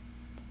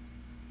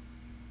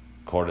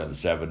 according to the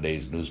 7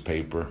 Days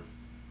newspaper,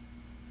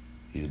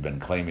 he's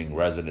been claiming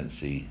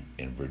residency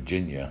in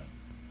Virginia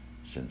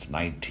since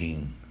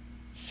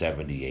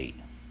 1978.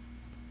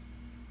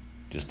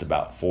 Just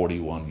about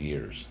 41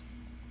 years.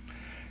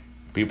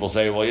 People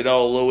say,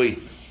 well, Louis,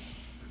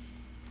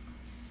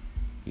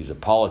 he's a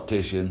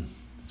politician.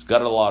 He's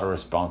got a lot of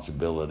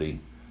responsibility.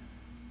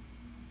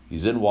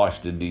 He's in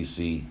Washington,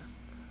 D.C.,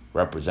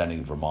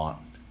 representing Vermont.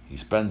 He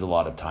spends a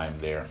lot of time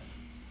there.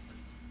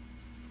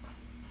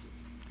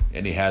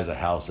 And he has a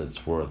house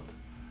that's worth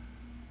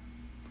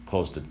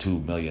close to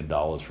 $2 million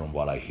from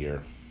what I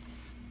hear.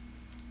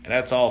 And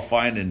that's all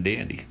fine and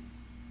dandy.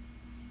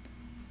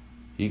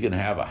 He can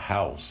have a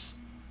house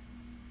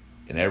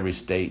in every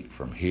state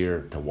from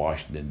here to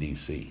Washington,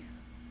 D.C.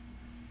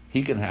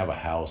 He can have a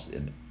house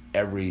in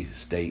every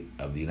state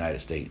of the United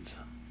States.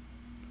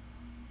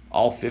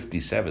 All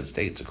 57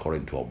 states,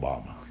 according to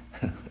Obama.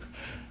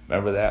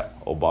 Remember that?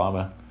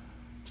 Obama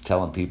was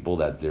telling people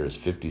that there's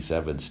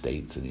 57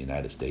 states in the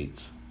United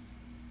States.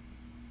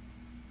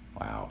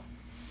 Wow.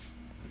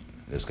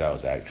 This guy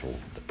was actually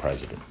the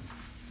president.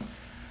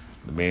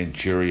 The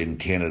Manchurian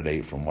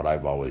candidate, from what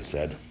I've always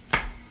said.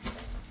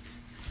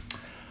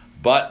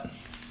 But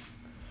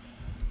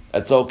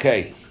that's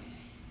okay.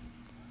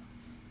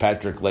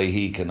 Patrick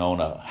Leahy can own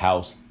a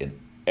house in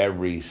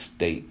every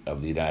state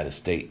of the United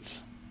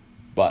States.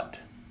 But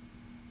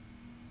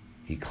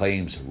he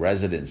claims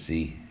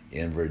residency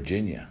in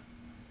Virginia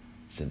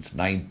since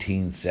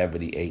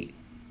 1978.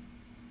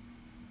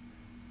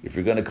 If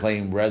you're going to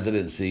claim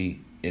residency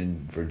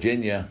in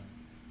Virginia,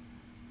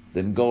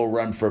 then go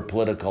run for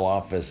political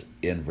office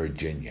in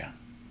Virginia.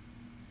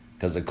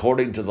 Because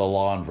according to the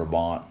law in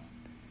Vermont,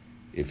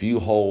 if you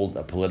hold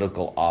a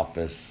political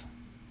office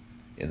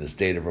in the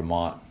state of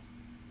Vermont,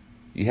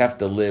 you have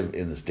to live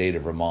in the state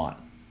of Vermont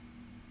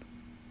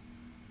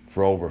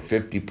for over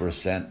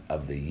 50%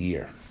 of the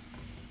year.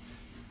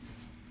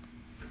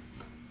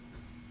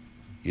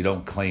 You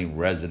don't claim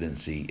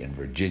residency in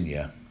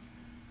Virginia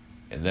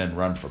and then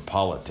run for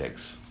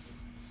politics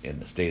in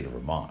the state of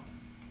Vermont.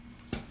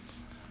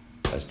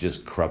 That's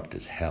just corrupt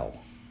as hell.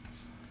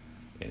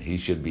 And he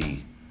should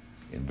be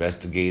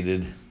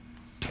investigated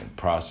and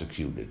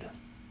prosecuted,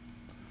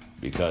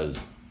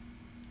 because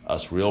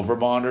us real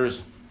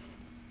Vermonters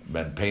have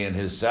been paying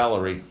his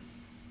salary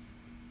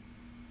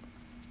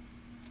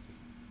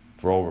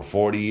for over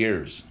 40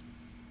 years,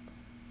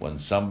 when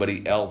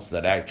somebody else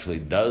that actually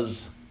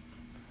does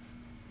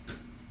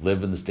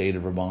live in the state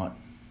of Vermont,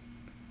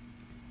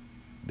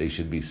 they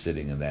should be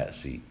sitting in that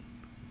seat.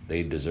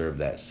 They deserve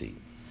that seat.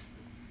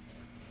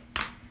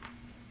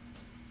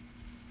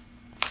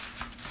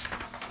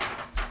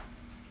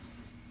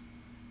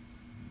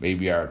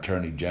 Maybe our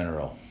Attorney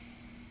General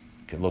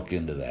can look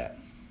into that.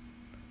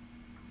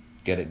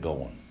 Get it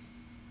going.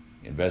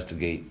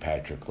 Investigate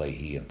Patrick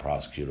Leahy and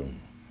prosecute him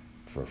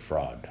for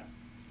fraud.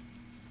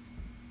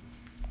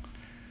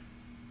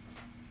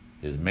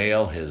 His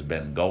mail has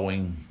been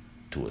going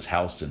to his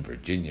house in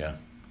Virginia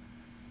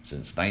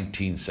since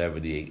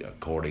 1978,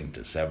 according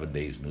to 7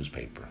 Days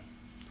newspaper.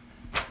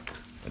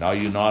 And all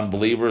you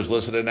non-believers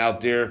listening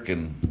out there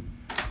can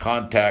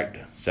contact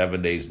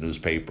 7 Days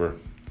newspaper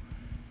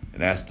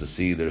and ask to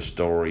see their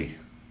story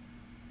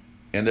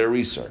and their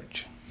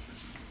research.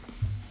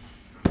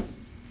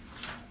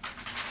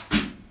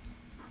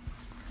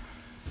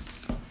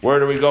 Where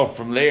do we go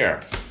from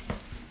there?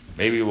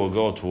 Maybe we'll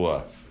go to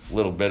a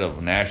little bit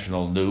of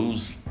national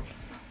news.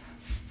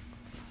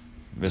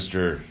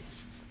 Mr.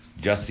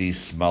 Jussie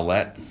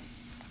Smollett,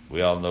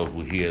 we all know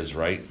who he is,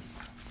 right?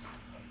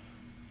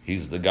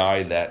 He's the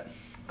guy that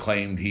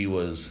claimed he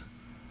was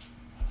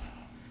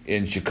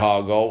in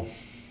Chicago,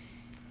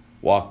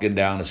 walking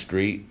down the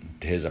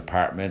street to his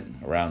apartment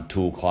around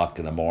 2 o'clock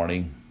in the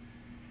morning,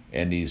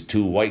 and these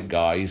two white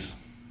guys,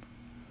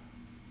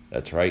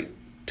 that's right,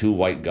 two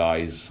white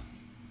guys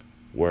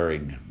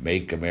wearing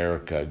Make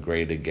America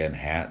Great Again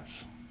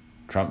hats,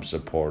 Trump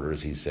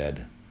supporters, he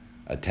said,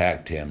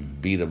 attacked him,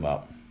 beat him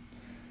up,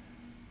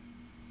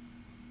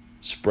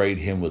 sprayed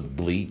him with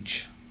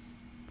bleach,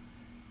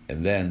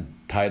 and then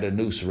tied a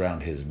noose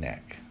around his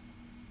neck.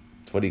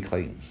 That's what he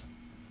claims.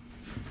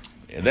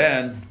 And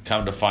then,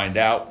 come to find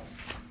out,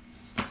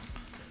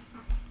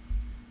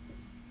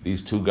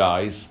 these two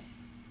guys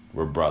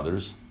were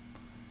brothers,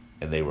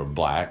 and they were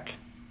black,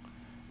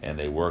 and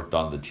they worked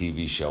on the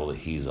TV show that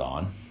he's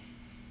on.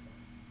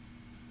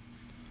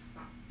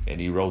 And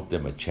he wrote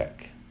them a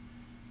check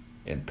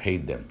and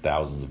paid them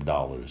thousands of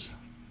dollars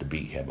to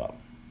beat him up.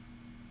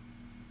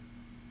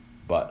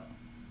 But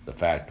the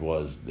fact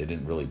was, they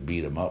didn't really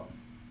beat him up.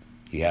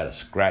 He had a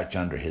scratch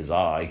under his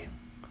eye,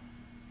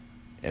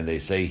 and they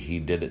say he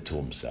did it to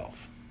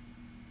himself.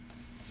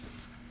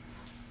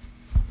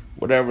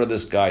 Whatever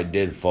this guy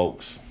did,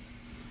 folks,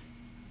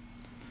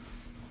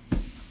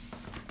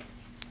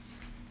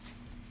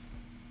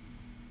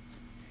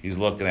 he's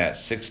looking at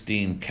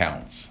 16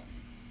 counts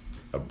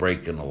of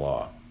breaking the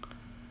law.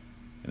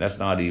 And that's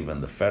not even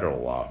the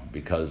federal law,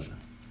 because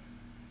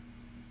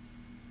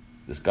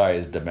this guy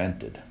is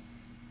demented.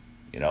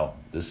 You know,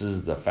 this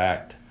is the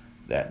fact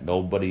that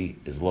nobody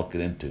is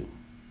looking into.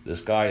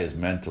 This guy is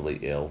mentally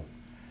ill,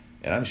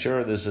 and I'm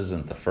sure this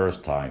isn't the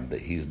first time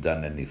that he's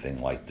done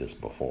anything like this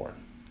before.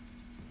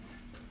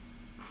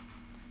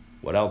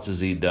 What else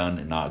has he done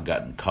and not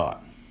gotten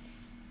caught?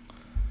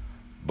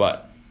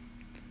 But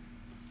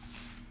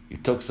he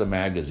took some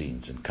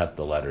magazines and cut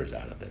the letters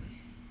out of them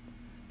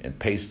and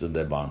pasted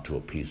them onto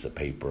a piece of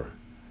paper,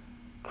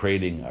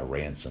 creating a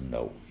ransom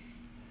note.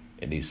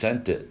 And he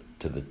sent it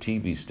to the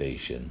TV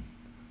station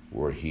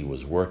where he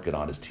was working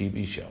on his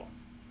TV show.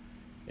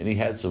 And he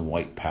had some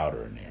white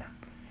powder in there.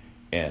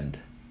 And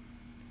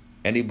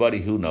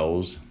anybody who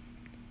knows,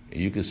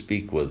 you can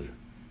speak with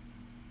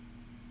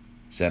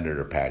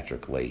Senator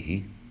Patrick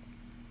Leahy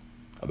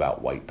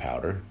about white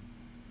powder,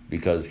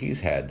 because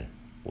he's had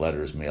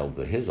letters mailed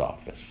to his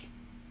office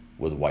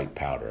with white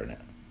powder in it.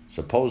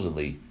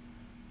 Supposedly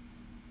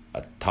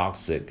a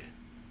toxic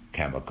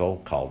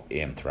chemical called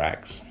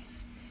anthrax.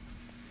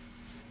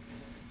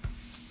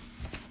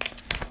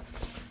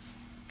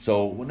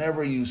 So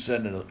whenever you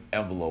send an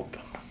envelope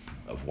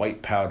of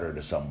white powder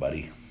to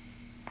somebody,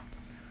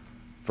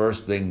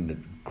 first thing that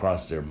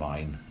crosses their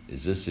mind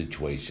is this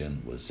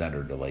situation with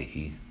Senator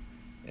Leahy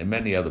and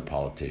many other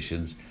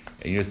politicians,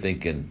 and you're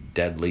thinking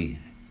deadly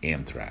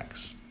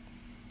anthrax.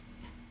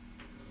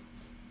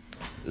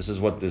 This is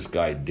what this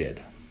guy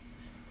did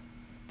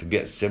to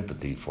get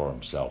sympathy for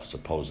himself,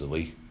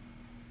 supposedly,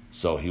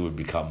 so he would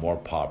become more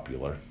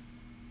popular,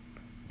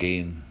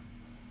 gain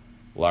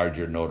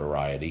larger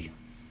notoriety,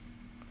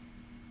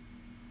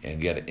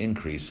 and get an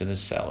increase in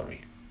his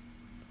salary.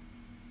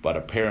 But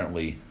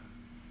apparently,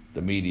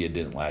 the media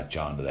didn't latch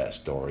on to that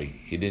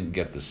story. He didn't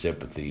get the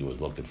sympathy he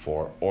was looking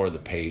for or the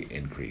pay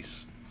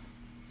increase.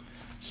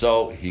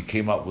 So he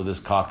came up with this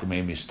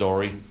cockamamie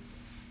story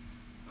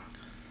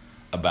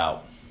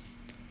about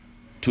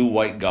two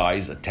white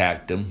guys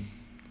attacked him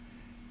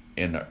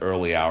in the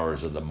early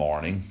hours of the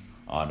morning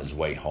on his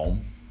way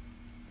home.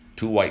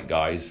 Two white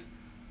guys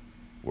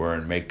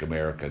wearing Make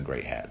America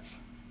Great hats,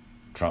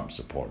 Trump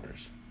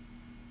supporters.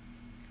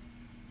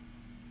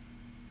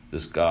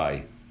 This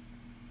guy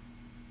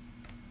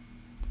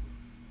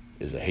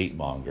is a hate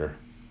monger,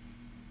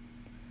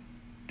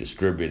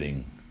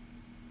 distributing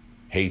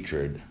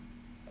hatred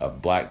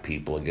of black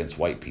people against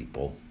white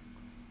people,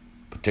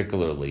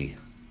 particularly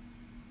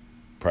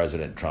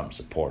President Trump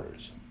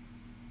supporters.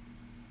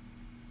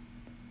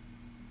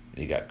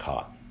 And he got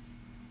caught.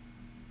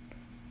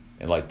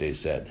 And like they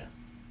said,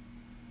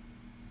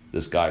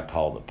 this guy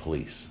called the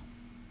police.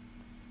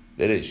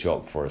 They didn't show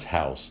up for his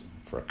house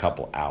for a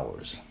couple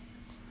hours.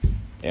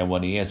 And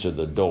when he answered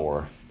the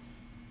door,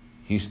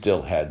 he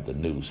still had the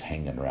noose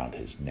hanging around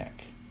his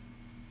neck.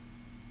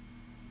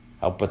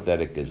 How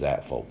pathetic is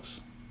that,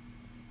 folks?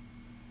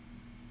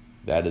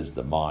 That is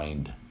the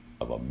mind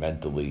of a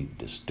mentally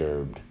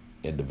disturbed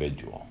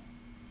individual.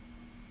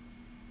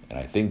 And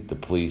I think the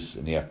police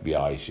and the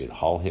FBI should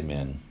haul him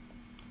in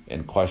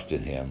and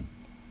question him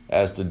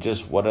as to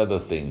just what other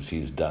things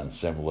he's done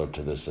similar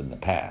to this in the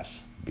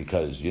past,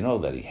 because you know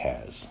that he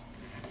has.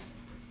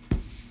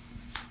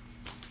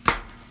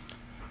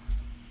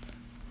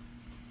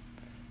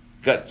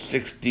 Got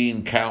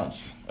 16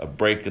 counts of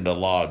breaking the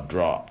law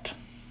dropped.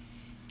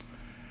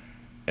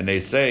 And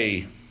they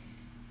say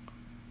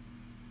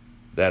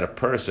that a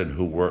person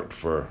who worked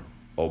for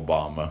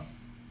Obama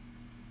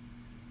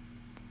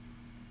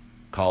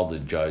called the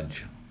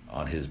judge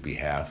on his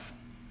behalf,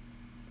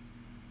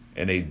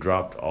 and they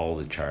dropped all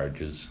the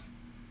charges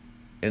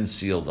and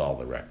sealed all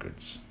the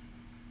records.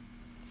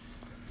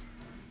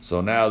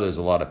 So now there's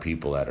a lot of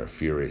people that are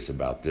furious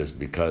about this,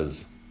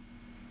 because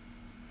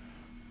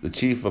the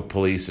chief of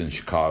police in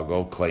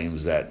Chicago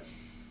claims that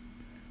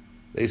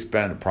they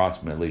spent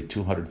approximately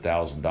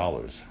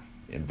 $200,000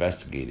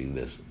 investigating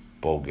this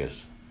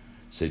bogus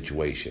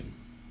situation,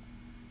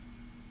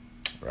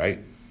 right?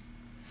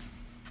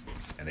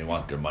 And they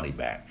want their money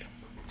back.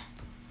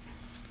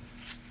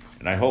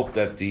 And I hope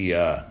that the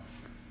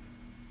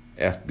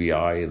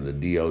FBI and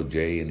the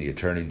DOJ and the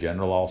Attorney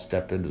General all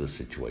step into the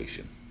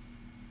situation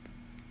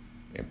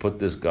and put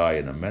this guy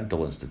in a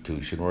mental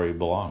institution where he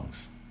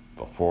belongs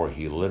before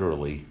he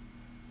literally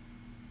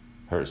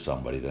hurts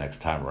somebody the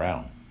next time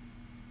around.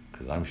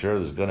 Because I'm sure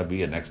there's going to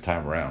be a next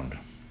time around.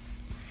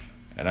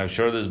 And I'm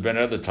sure there's been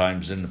other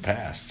times in the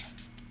past.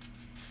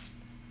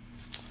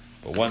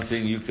 But one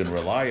thing you can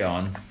rely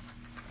on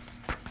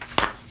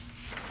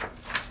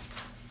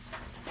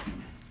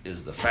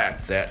is the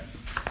fact that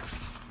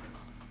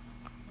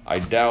I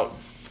doubt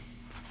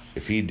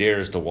if he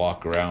dares to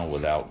walk around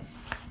without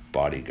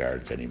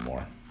bodyguards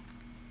anymore.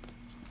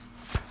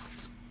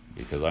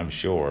 Because I'm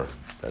sure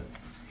that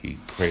he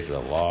created a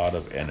lot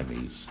of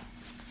enemies.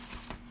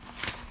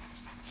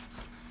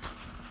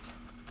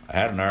 I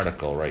had an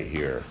article right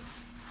here,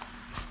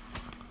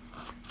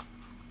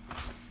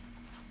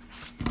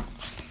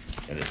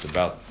 and it's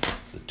about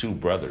the two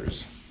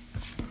brothers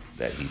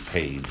that he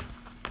paid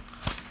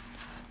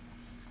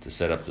to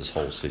set up this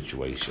whole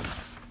situation.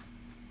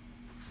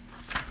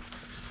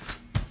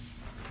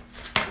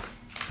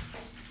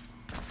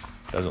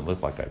 Doesn't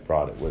look like I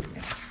brought it with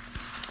me.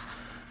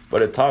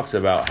 But it talks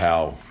about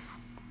how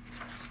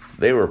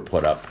they were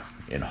put up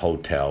in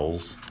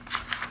hotels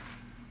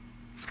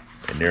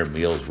and their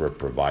meals were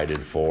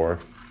provided for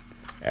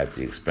at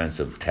the expense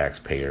of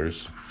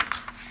taxpayers.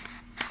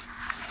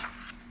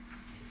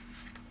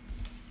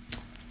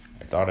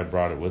 thought I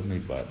brought it with me,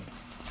 but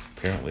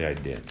apparently I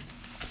did.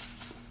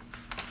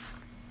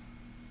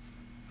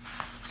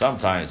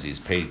 Sometimes these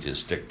pages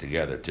stick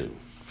together too.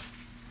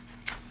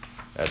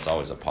 That's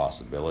always a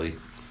possibility.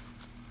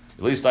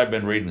 At least I've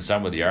been reading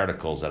some of the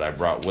articles that I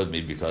brought with me,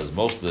 because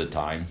most of the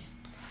time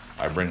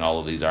I bring all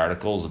of these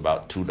articles,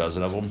 about 2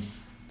 dozen of them,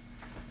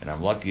 and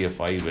I'm lucky if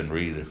I even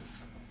read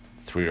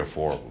 3 or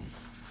 4 of them.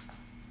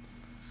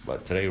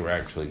 But today we're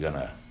actually going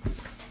to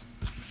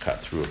cut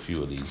through a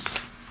few of these.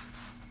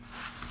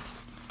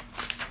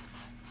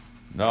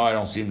 No, I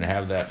don't seem to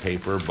have that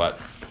paper, but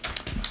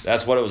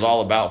that's what it was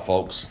all about,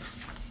 folks.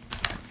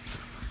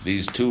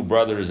 These 2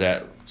 brothers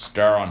that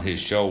star on his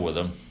show with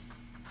him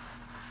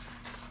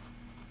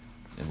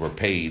and were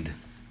paid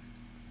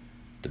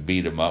to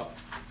beat him up.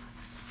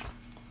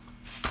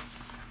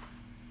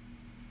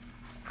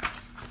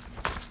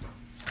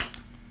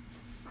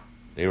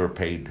 They were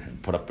paid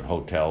and put up in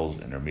hotels,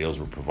 and their meals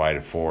were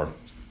provided for.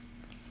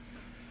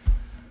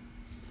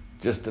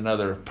 Just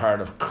another part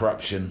of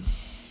corruption.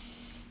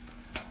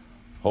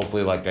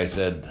 Hopefully, like I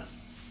said,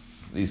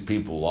 these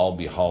people will all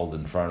be hauled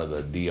in front of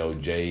the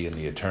DOJ and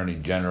the Attorney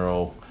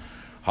General.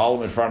 Haul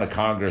them in front of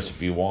Congress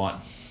if you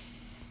want.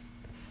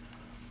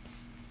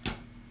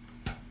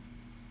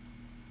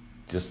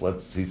 Just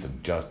let's see some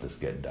justice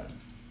get done.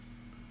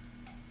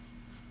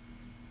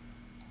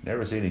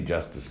 Never see any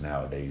justice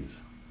nowadays.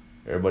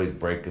 Everybody's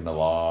breaking the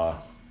law.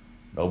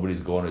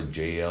 Nobody's going to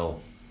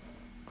jail.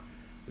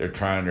 They're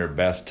trying their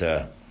best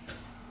to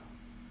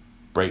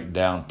break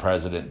down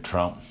President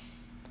Trump.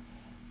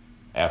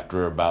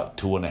 After about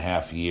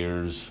 2.5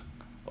 years,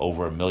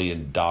 over 1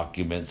 million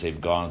documents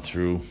they've gone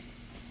through.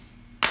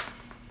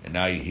 And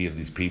now you hear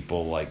these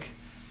people like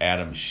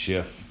Adam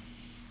Schiff,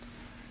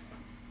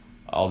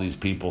 all these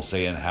people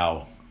saying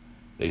how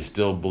they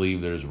still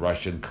believe there's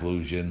Russian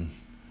collusion.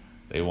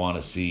 They want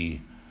to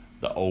see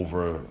the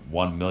over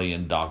 1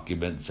 million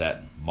documents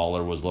that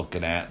Mueller was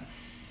looking at.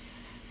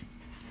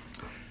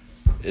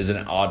 Isn't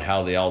it odd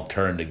how they all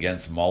turned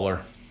against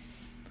Mueller?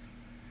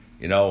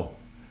 You know,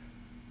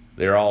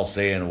 they're all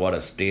saying what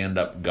a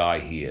stand-up guy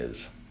he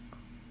is.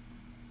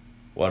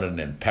 What an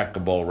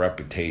impeccable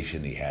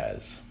reputation he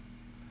has.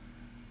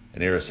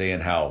 And they were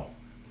saying how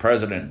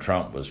President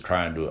Trump was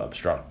trying to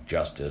obstruct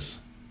justice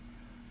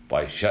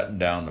by shutting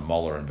down the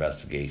Mueller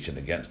investigation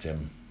against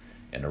him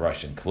and the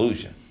Russian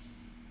collusion.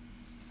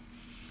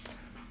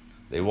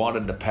 They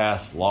wanted to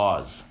pass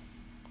laws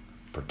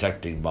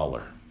protecting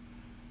Mueller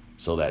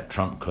so that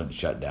Trump couldn't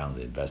shut down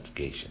the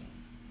investigation.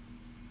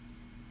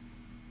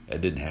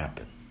 It didn't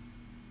happen.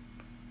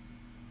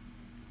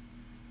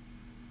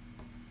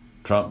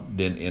 Trump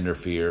didn't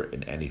interfere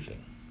in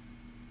anything.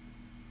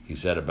 He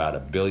said about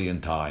 1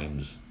 billion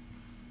times,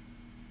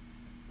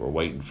 we're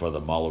waiting for the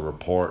Mueller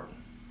report.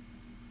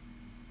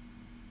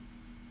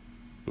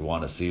 We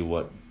want to see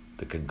what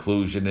the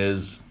conclusion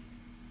is.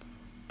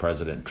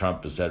 President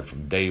Trump has said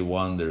from day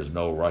one there's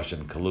no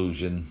Russian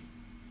collusion,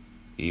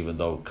 even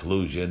though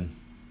collusion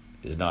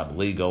is not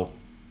legal.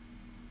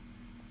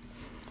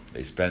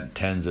 They spent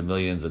tens of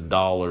millions of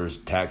dollars,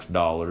 tax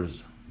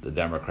dollars, the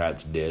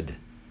Democrats did,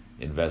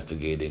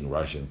 investigating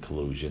Russian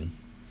collusion.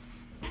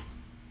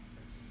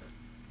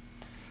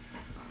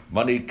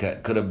 Money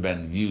could have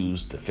been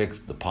used to fix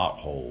the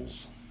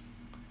potholes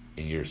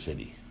in your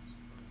city.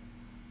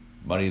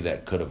 Money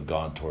that could have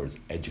gone towards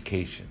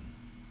education,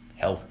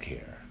 health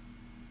care,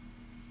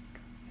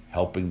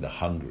 helping the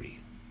hungry.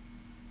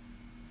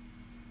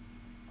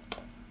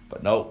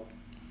 But no,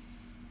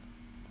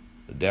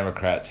 the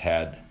Democrats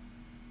had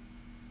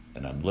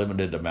an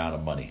unlimited amount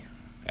of money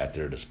at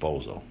their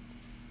disposal.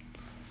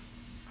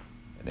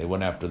 And they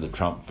went after the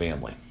Trump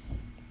family.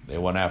 They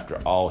went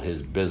after all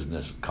his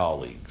business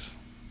colleagues.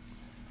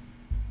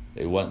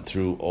 They went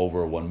through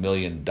over 1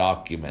 million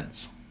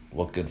documents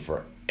looking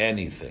for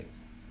anything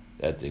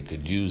that they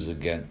could use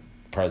against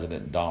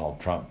President Donald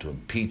Trump to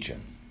impeach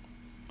him.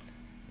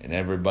 And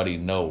everybody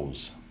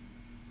knows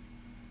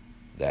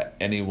that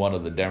any one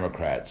of the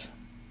Democrats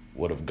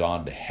would have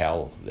gone to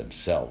hell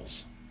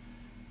themselves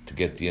to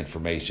get the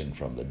information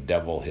from the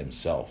devil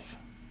himself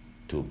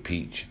to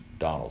impeach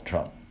Donald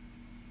Trump.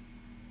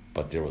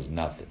 But there was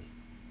nothing.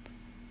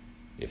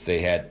 If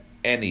they had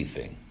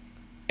anything,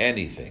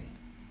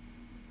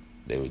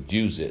 they would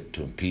use it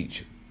to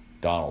impeach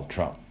Donald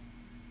Trump.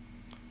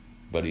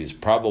 But he's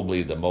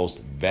probably the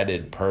most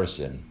vetted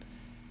person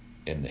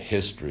in the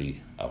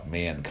history of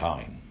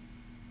mankind.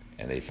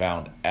 And they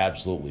found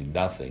absolutely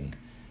nothing.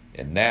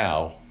 And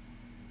now,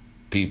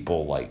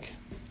 people like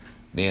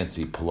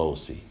Nancy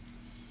Pelosi,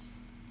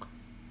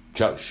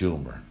 Chuck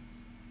Schumer,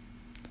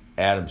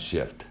 Adam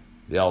Schiff,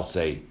 they all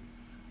say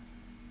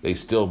they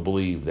still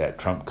believe that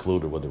Trump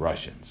colluded with the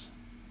Russians.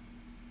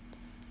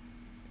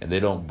 And they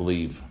don't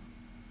believe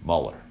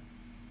Mueller.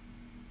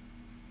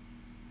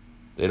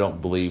 They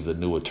don't believe the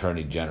new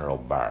Attorney General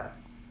Barr.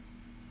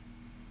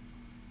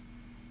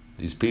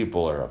 These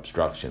people are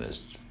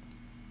obstructionists.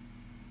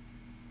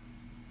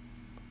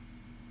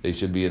 They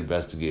should be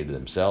investigated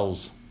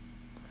themselves,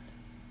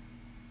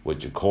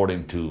 which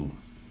according to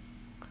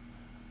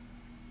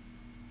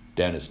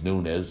Dennis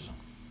Nunes.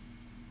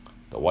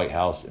 The White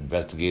House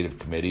Investigative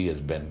Committee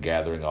has been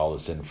gathering all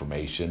this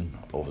information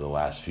over the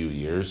last few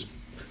years.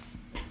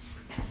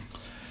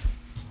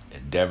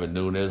 And Devin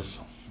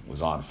Nunes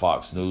was on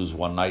Fox News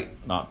one night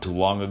not too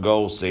long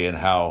ago saying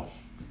how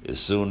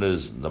as soon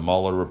as the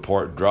Mueller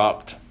report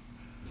dropped,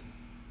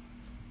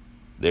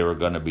 they were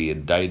going to be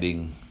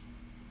indicting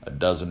a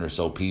dozen or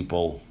so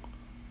people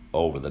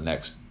over the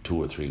next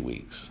 2 or 3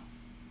 weeks.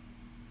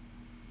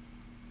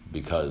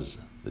 Because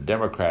the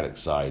Democratic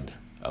side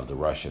of the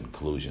Russian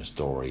collusion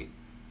story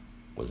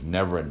was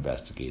never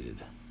investigated.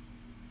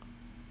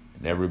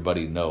 And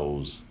everybody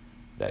knows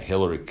that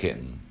Hillary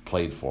Clinton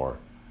played for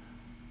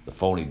the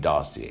phony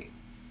dossier.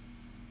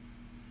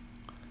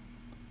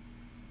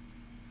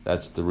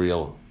 That's the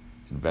real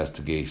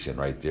investigation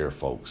right there,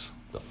 folks.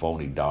 The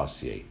phony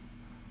dossier.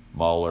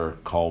 Mueller,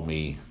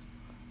 Comey,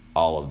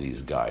 all of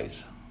these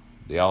guys.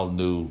 They all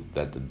knew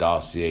that the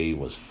dossier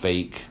was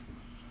fake.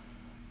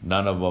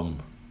 None of them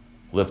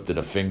lifted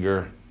a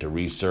finger to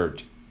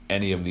research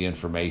any of the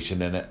information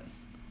in it.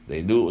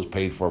 They knew it was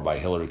paid for by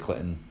Hillary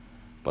Clinton,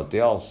 but they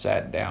all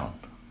sat down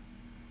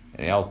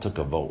and they all took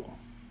a vote.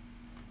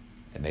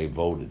 And they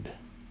voted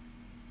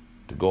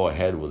to go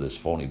ahead with this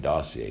phony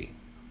dossier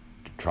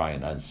to try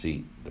and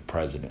unseat the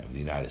President of the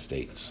United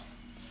States.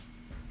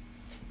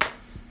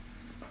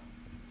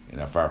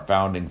 And if our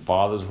founding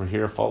fathers were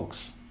here,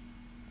 folks,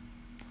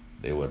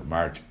 they would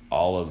march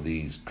all of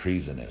these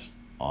treasonists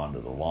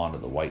onto the lawn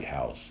of the White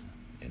House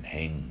and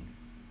hang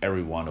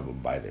every one of them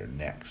by their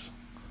necks.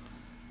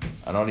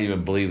 I don't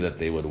even believe that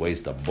they would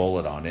waste a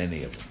bullet on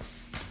any of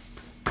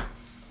them.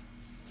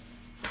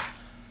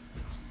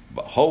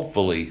 But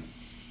hopefully,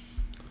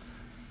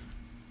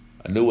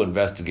 a new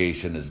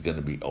investigation is going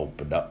to be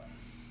opened up,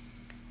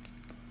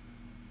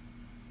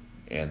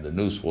 and the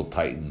noose will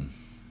tighten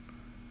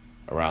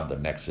around the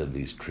necks of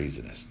these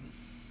treasonists.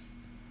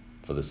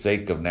 For the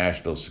sake of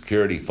national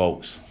security,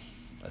 folks,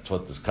 that's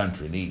what this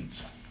country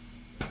needs.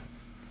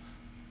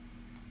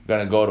 I'm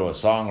going to go to a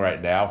song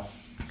right now,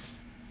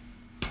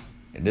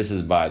 and this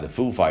is by the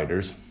Foo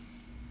Fighters,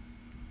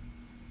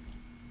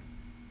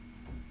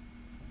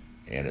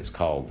 and it's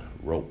called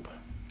Rope.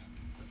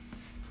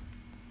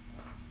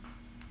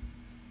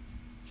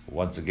 So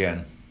once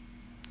again,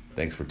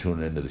 thanks for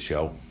tuning into the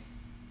show.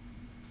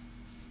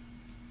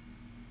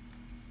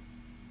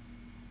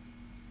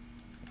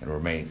 And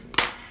remain.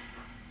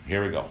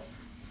 Here we go.